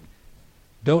 don't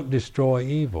destroy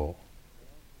evil.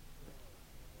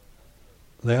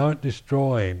 They aren't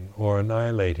destroying or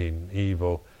annihilating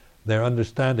evil. They're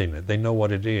understanding it. They know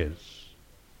what it is.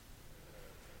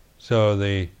 So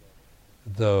the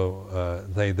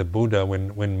Buddha,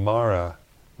 when Mara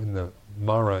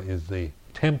is the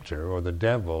tempter or the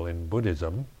devil in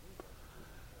Buddhism,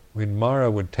 when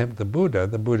Mara would tempt the Buddha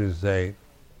would say,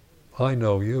 "I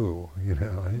know you, you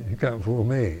can't fool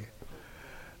me."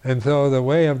 And so the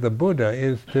way of the Buddha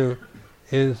is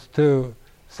to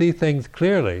see things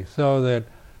clearly, so that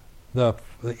the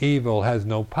evil has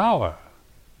no power,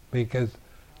 because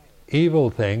evil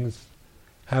things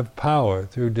have power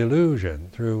through delusion,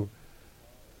 through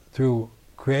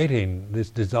creating this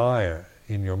desire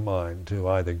in your mind to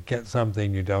either get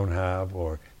something you don't have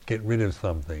or get rid of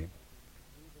something.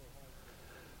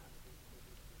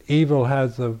 Evil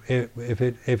has if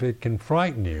it can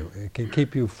frighten you, it can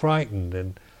keep you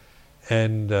frightened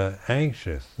and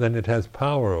anxious, then it has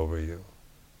power over you.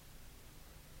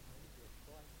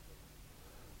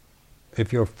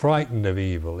 If you're frightened of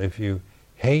evil, if you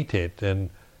hate it and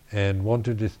want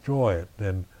to destroy it,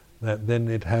 then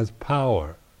it has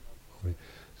power.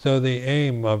 So the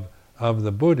aim of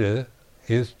the Buddha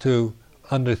is to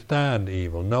understand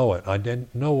evil, know it,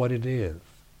 know what it is.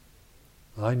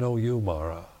 I know you,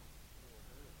 Mara.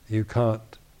 You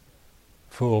can't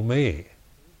fool me. You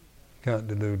can't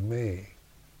delude me.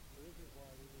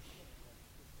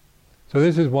 So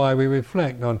this is why we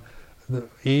reflect on the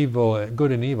evil.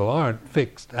 Good and evil aren't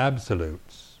fixed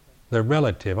absolutes. They're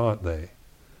relative, aren't they?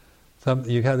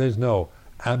 There's no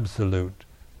absolute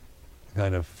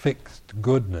kind of fixed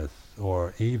goodness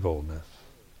or evilness.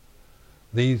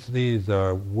 These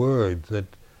are words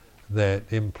that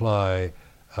imply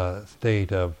a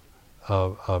state of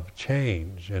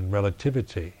change and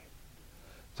relativity.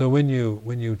 So when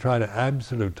you try to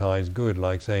absolutize good,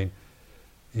 like saying,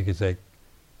 you could say,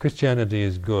 Christianity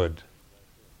is good,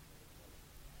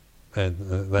 and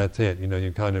that's it.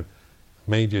 You kind of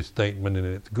major statement and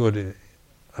it's good,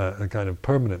 kind of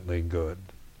permanently good.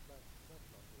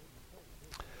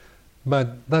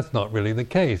 But that's not really the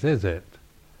case, is it?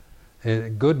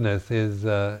 Goodness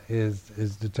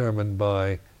is determined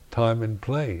by time and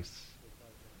place.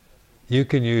 You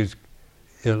can use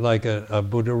like a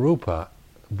Buddha rupa,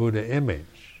 Buddha image.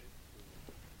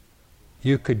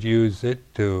 You could use it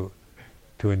to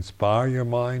inspire your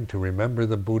mind, to remember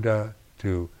the Buddha,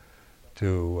 to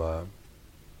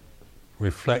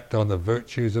reflect on the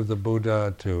virtues of the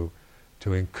Buddha, to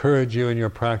encourage you in your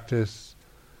practice,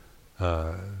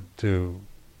 to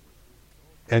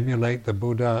emulate the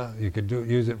Buddha. You could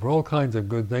use it for all kinds of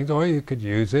good things, or you could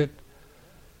use it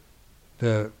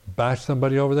to bash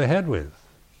somebody over the head with.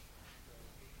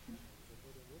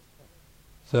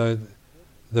 So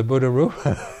the Buddha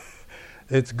rupa,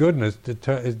 its goodness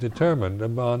is determined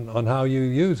on how you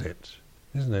use it,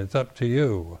 isn't it? It's up to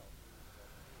you.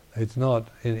 It's not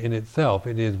in itself.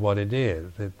 It is what it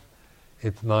is.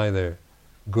 It's neither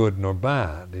good nor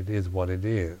bad. It is what it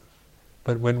is.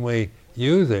 But when we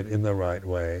use it in the right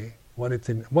way, what is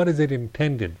it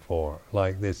intended for?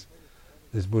 Like this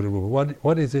Buddha rupa.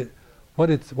 What is it? What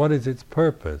is its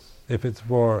purpose? If it's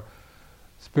for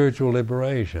spiritual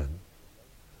liberation,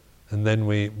 and then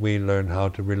we learn how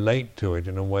to relate to it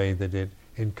in a way that it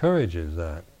encourages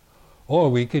that. Or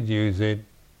we could use it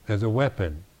as a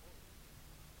weapon.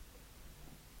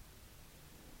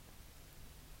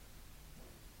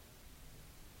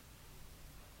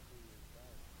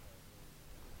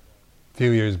 A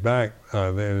few years back,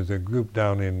 there was a group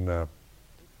down in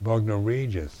Bognor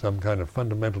Regis, some kind of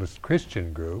fundamentalist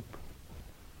Christian group,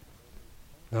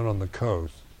 down on the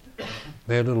coast.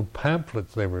 They had little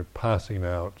pamphlets they were passing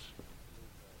out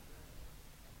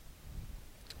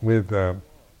with a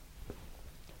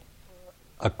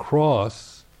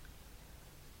cross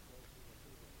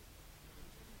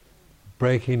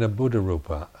breaking a Buddha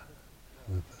rupa.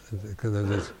 Because there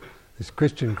was this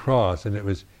Christian cross, and it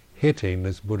was hitting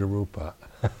this Buddha rupa.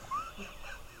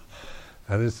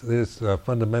 And this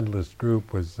fundamentalist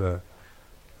group was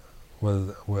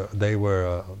they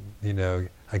were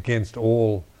against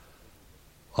all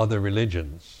other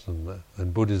religions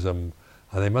and Buddhism.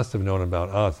 They must have known about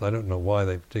us. I don't know why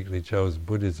they particularly chose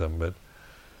Buddhism, but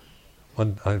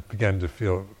I began to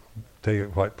take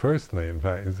it quite personally. In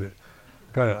fact, it's a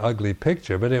kind of ugly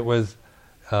picture, but it was,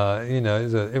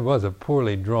 it was a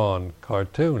poorly drawn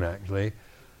cartoon actually,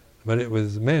 but it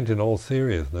was meant in all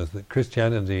seriousness that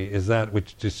Christianity is that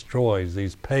which destroys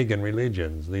these pagan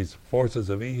religions, these forces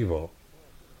of evil.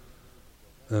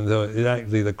 And so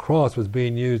actually the cross was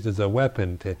being used as a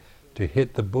weapon to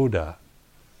hit the Buddha,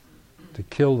 to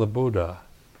kill the Buddha.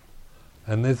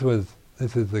 And this is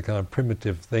the kind of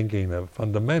primitive thinking of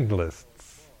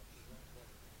fundamentalists,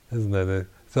 isn't it?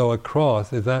 So a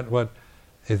cross, in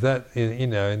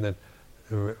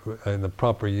the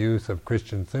proper use of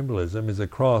Christian symbolism, is a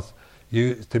cross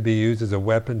to be used as a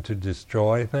weapon to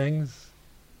destroy things?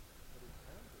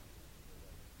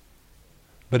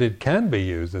 But it can be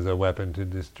used as a weapon to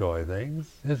destroy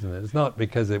things, isn't it? It's not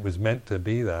because it was meant to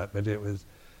be that, but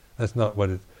that's not what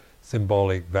its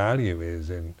symbolic value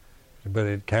is, but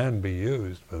it can be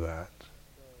used for that.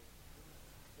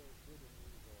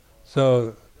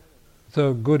 So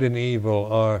good and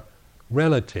evil are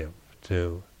relative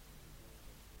to.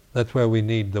 That's where we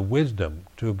need the wisdom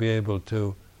to be able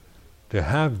to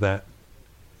have that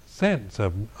sense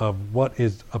of what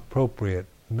is appropriate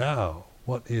now,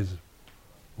 what is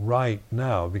right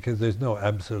now, because there's no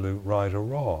absolute right or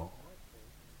wrong.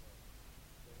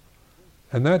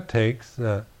 And that takes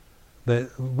the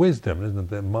wisdom, isn't it?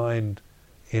 The mind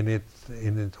in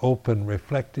its open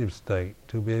reflective state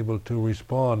to be able to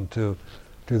respond to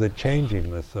the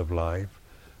changingness of life,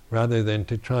 rather than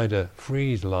to try to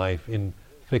freeze life in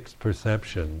fixed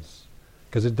perceptions,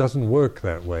 because it doesn't work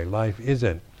that way. Life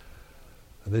isn't.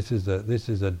 This is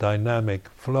a dynamic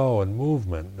flow and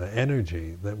movement, the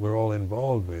energy that we're all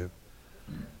involved with,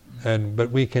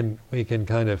 but we can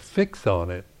kind of fix on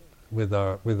it with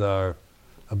our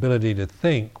ability to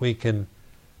think. We can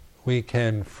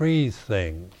freeze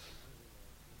things,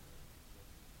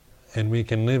 and we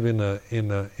can live in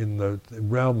the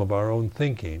realm of our own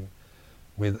thinking,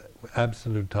 with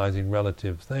absolutizing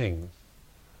relative things.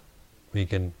 We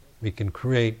can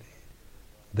create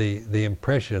the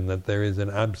impression that there is an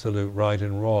absolute right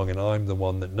and wrong, and I'm the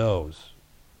one that knows.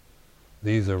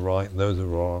 These are right and those are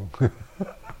wrong.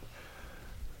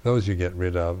 Those you get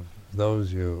rid of,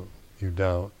 those you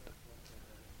don't.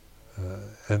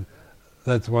 And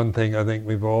that's one thing I think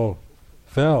we've all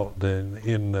felt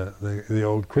in the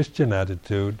old Christian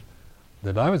attitude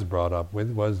that I was brought up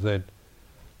with, was that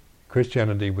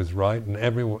Christianity was right and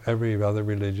every other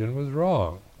religion was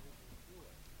wrong.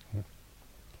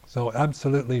 So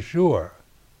absolutely sure.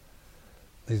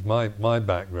 At least my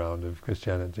background of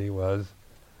Christianity was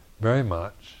very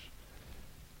much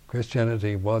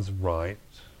Christianity was right,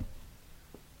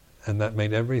 and that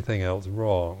made everything else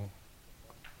wrong,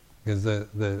 because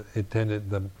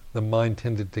the mind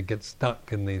tended to get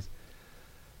stuck in these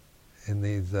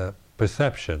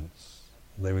perceptions.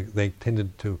 They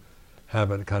tended to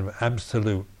have a kind of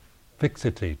absolute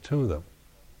fixity to them.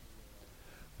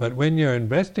 But when you're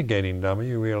investigating Dhamma,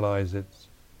 you realize it's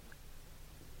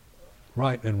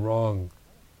right and wrong,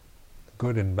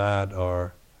 good and bad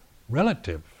are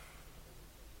relative,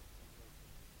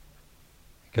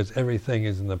 because everything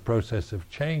is in the process of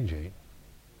changing.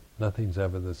 Nothing's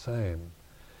ever the same.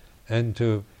 And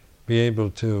to be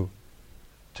able to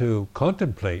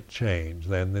contemplate change,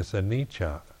 then this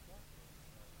anicca,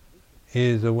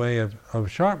 is a way of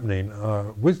sharpening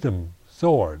our wisdom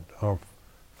sword, our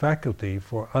faculty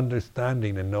for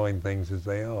understanding and knowing things as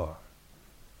they are.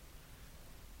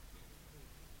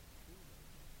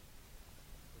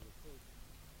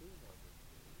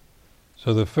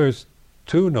 So the first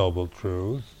two noble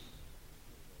truths,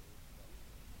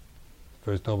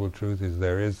 first noble truth is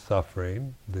there is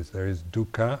suffering, there is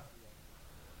dukkha.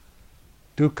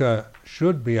 Dukkha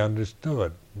should be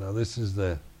understood. Now this is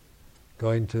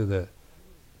going to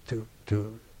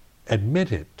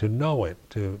admit it, to know it,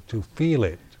 to feel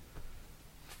it.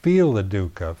 Feel the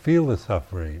dukkha, feel the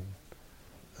suffering,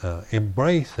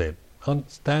 embrace it,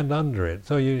 stand under it.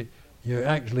 So you're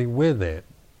actually with it,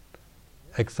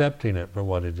 accepting it for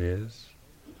what it is.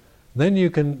 Then you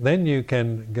can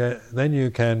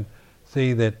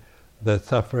see that the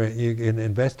suffering. You can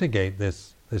investigate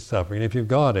this suffering. If you've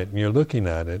got it and you're looking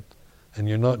at it, and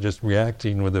you're not just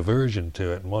reacting with aversion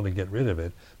to it and want to get rid of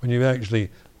it, when you actually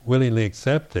willingly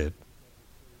accept it,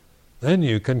 then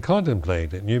you can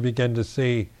contemplate it, and you begin to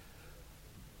see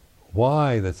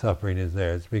why the suffering is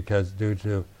there. It's because due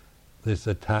to this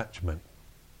attachment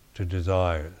to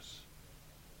desires,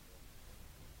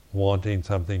 wanting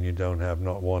something you don't have,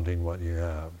 not wanting what you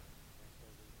have.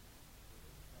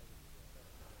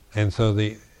 And so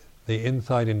the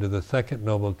insight into the second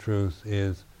noble truth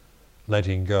is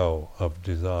letting go of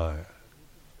desire.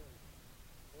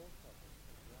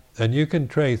 And you can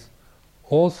trace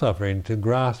all suffering to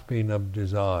grasping of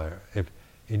desire. If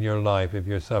in your life, if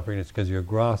you're suffering, it's because you're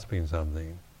grasping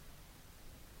something.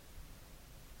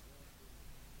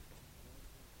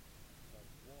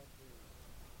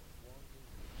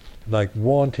 Like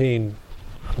wanting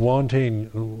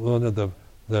one of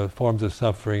the forms of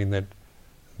suffering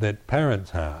that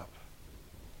parents have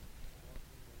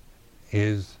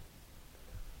is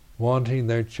wanting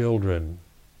their children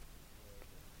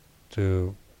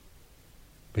to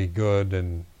be good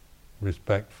and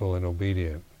respectful and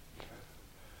obedient,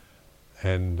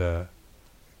 and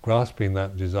grasping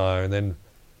that desire, and then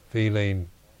feeling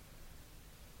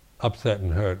upset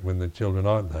and hurt when the children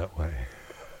aren't that way.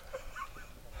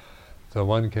 So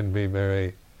one can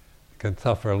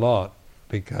suffer a lot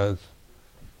because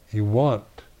you want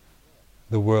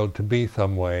the world to be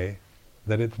some way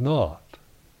that it's not.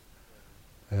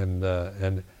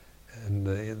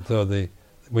 So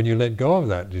when you let go of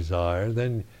that desire,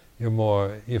 then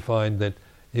you find that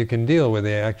you can deal with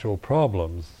the actual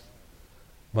problems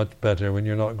much better when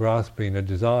you're not grasping a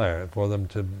desire for them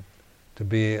to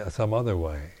be some other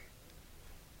way.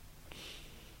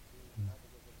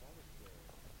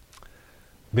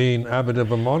 Being abbot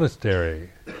of a monastery,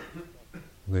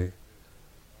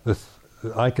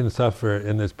 I can suffer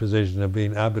in this position of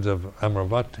being abbot of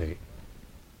Amaravati.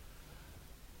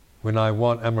 When I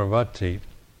want Amaravati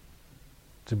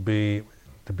to be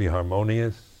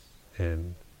harmonious,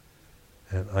 and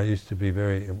I used to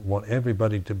want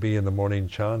everybody to be in the morning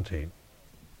chanting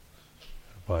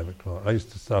at 5 o'clock. I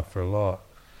used to suffer a lot.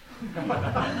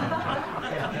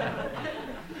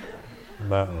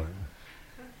 That one.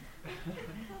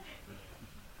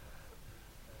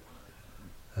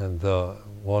 And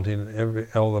wanting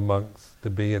all the monks to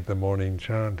be at the morning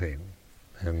chanting.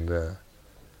 And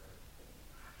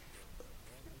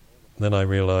then I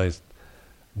realized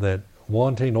that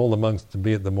wanting all the monks to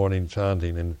be at the morning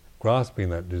chanting and grasping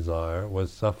that desire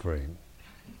was suffering.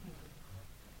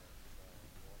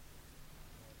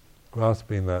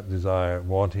 Grasping that desire,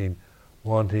 wanting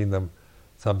them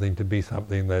something to be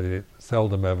something that it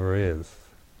seldom ever is.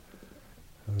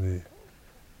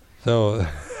 So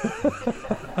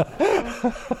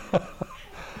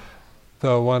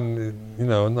one,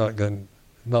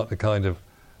 not the kind of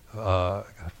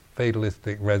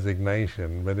fatalistic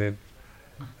resignation, but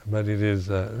but it is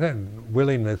then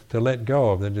willingness to let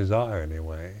go of the desire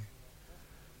anyway,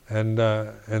 and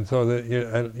so that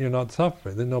you're not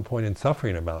suffering. There's no point in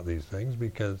suffering about these things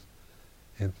because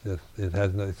it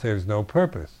serves no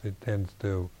purpose. It tends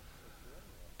to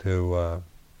it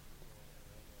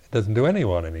doesn't do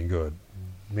anyone any good,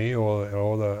 me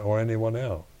or anyone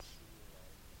else.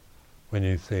 When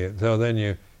you see it, so then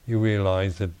you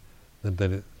realize that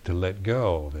to let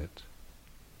go of it.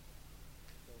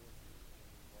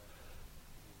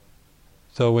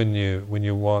 So when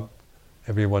you want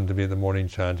everyone to be at the morning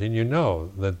chanting, you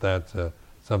know that that's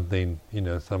something,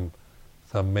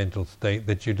 some mental state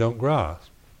that you don't grasp.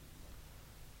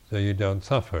 So you don't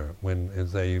suffer when,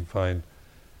 as say, you find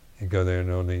you go there and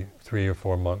only 3 or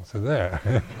 4 monks are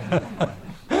there.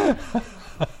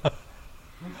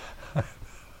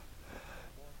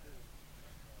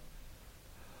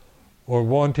 Or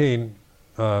wanting,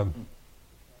 the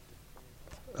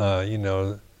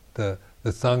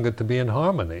Sangha to be in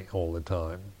harmony all the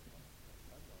time.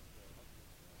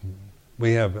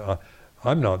 We have,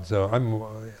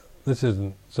 this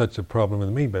isn't such a problem with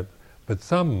me, but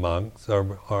some monks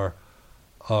are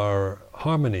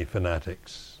harmony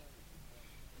fanatics.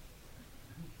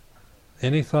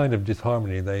 Any sign of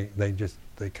disharmony, they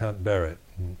can't bear it,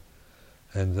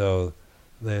 and so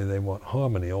they want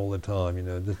harmony all the time.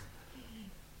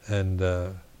 And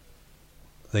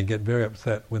they get very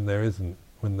upset when there isn't,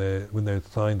 when there's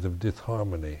signs of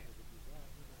disharmony.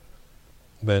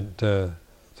 But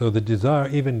so the desire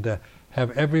even to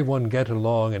have everyone get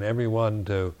along and everyone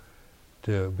to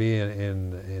be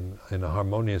in a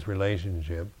harmonious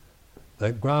relationship,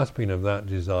 that grasping of that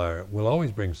desire will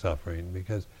always bring suffering,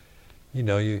 because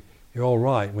you're all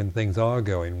right when things are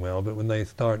going well, but when they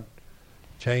start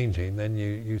changing, then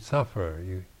you suffer.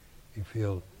 You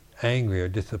feel angry or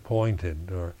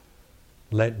disappointed or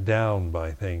let down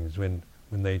by things when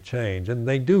they change, and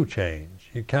they do change.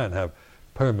 You can't have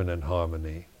permanent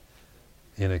harmony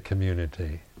in a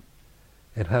community.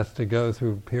 It has to go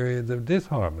through periods of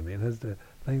disharmony. It has to.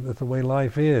 I think that's the way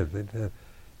life is.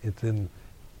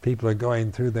 People are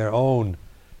going through their own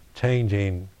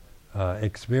changing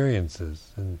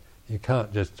experiences, and you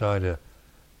can't just try to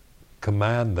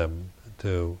command them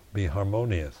to be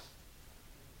harmonious.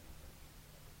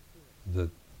 The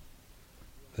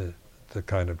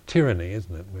kind of tyranny,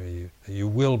 isn't it, where you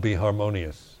will be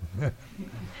harmonious.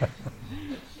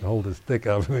 Hold a stick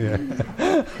up here.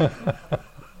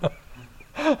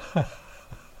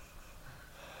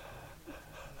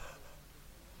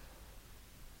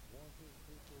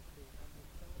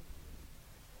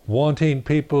 Wanting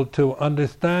people to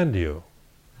understand you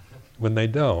when they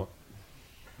don't.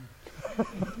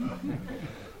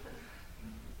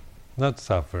 Not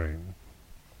suffering.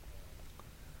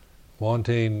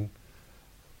 Wanting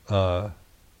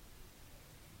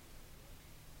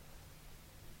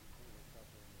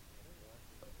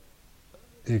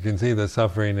you can see the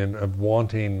suffering of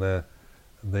wanting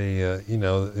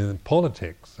in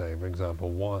politics, say, for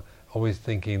example, always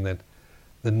thinking that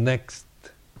the next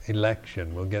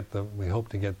election we hope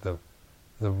to get the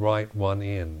right one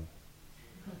in.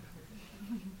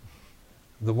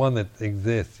 The one that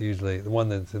exists usually, the one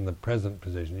that's in the present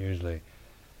position usually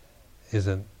has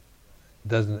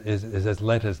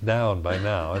let us down by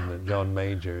now, isn't it? John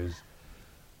Major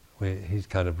he's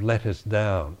kind of let us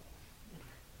down.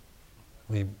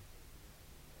 We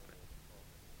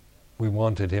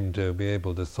wanted him to be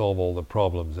able to solve all the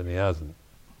problems, and he hasn't.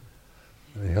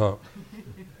 We hope.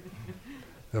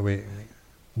 So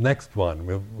next one,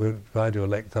 we'll try to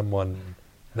elect someone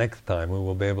next time who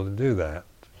will be able to do that.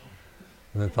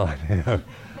 And it's like,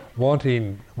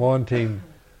 wanting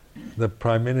the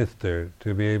Prime Minister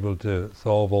to be able to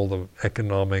solve all the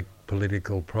economic,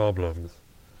 political problems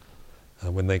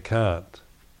when they can't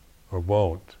or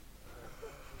won't.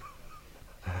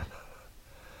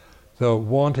 So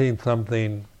wanting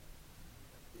something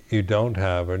you don't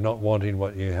have, or not wanting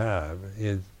what you have,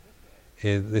 is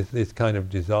this kind of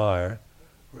desire.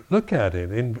 Look at it,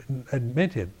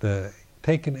 admit it,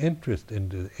 take an interest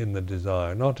in the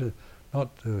desire, not in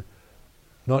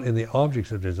the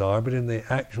objects of desire, but in the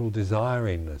actual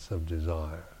desiringness of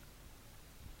desire.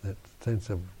 That sense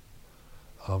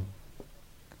of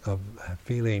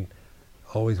feeling,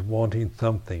 always wanting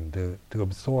something, to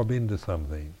absorb into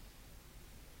something,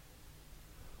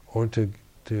 or to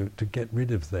get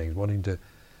rid of things, wanting to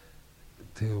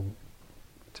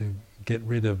get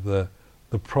rid of the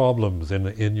problems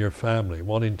in your family,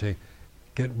 wanting to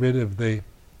get rid of the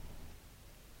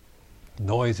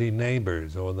noisy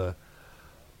neighbors or the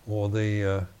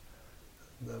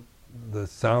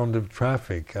sound of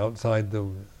traffic out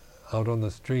on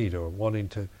the street, or wanting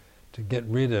to to get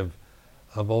rid of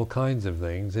all kinds of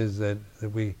things is that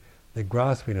the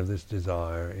grasping of this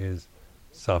desire is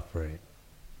suffering.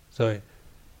 So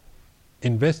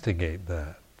investigate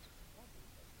that.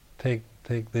 Take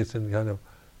this and kind of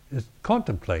just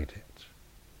contemplate it.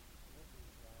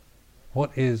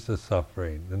 What is the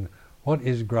suffering? And what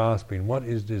is grasping? What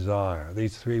is desire?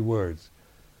 These three words.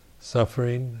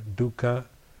 Suffering, dukkha,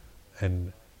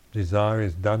 and desire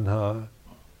is tanha,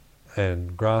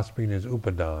 and grasping is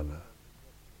upadana.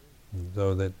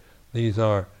 So that these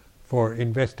are for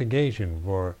investigation,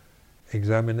 for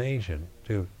examination,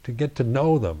 to get to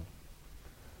know them,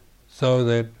 so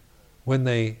that when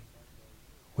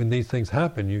these things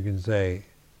happen, you can say,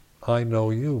 I know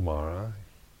you, Mara.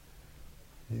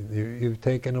 You've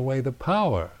taken away the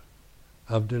power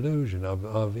of delusion,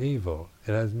 of evil.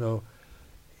 It has no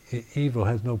evil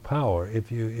has no power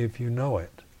if you know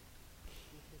it.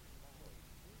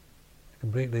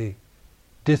 Completely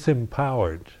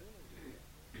disempowered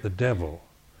the devil.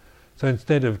 So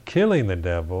instead of killing the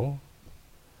devil,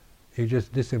 you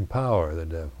just disempower the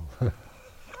devil.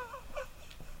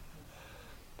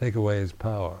 Take away his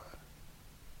power.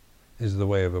 Is the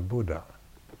way of a Buddha.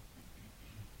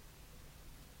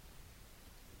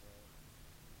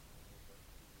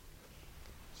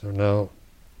 So now,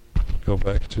 go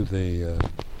back to the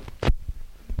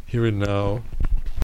here and now.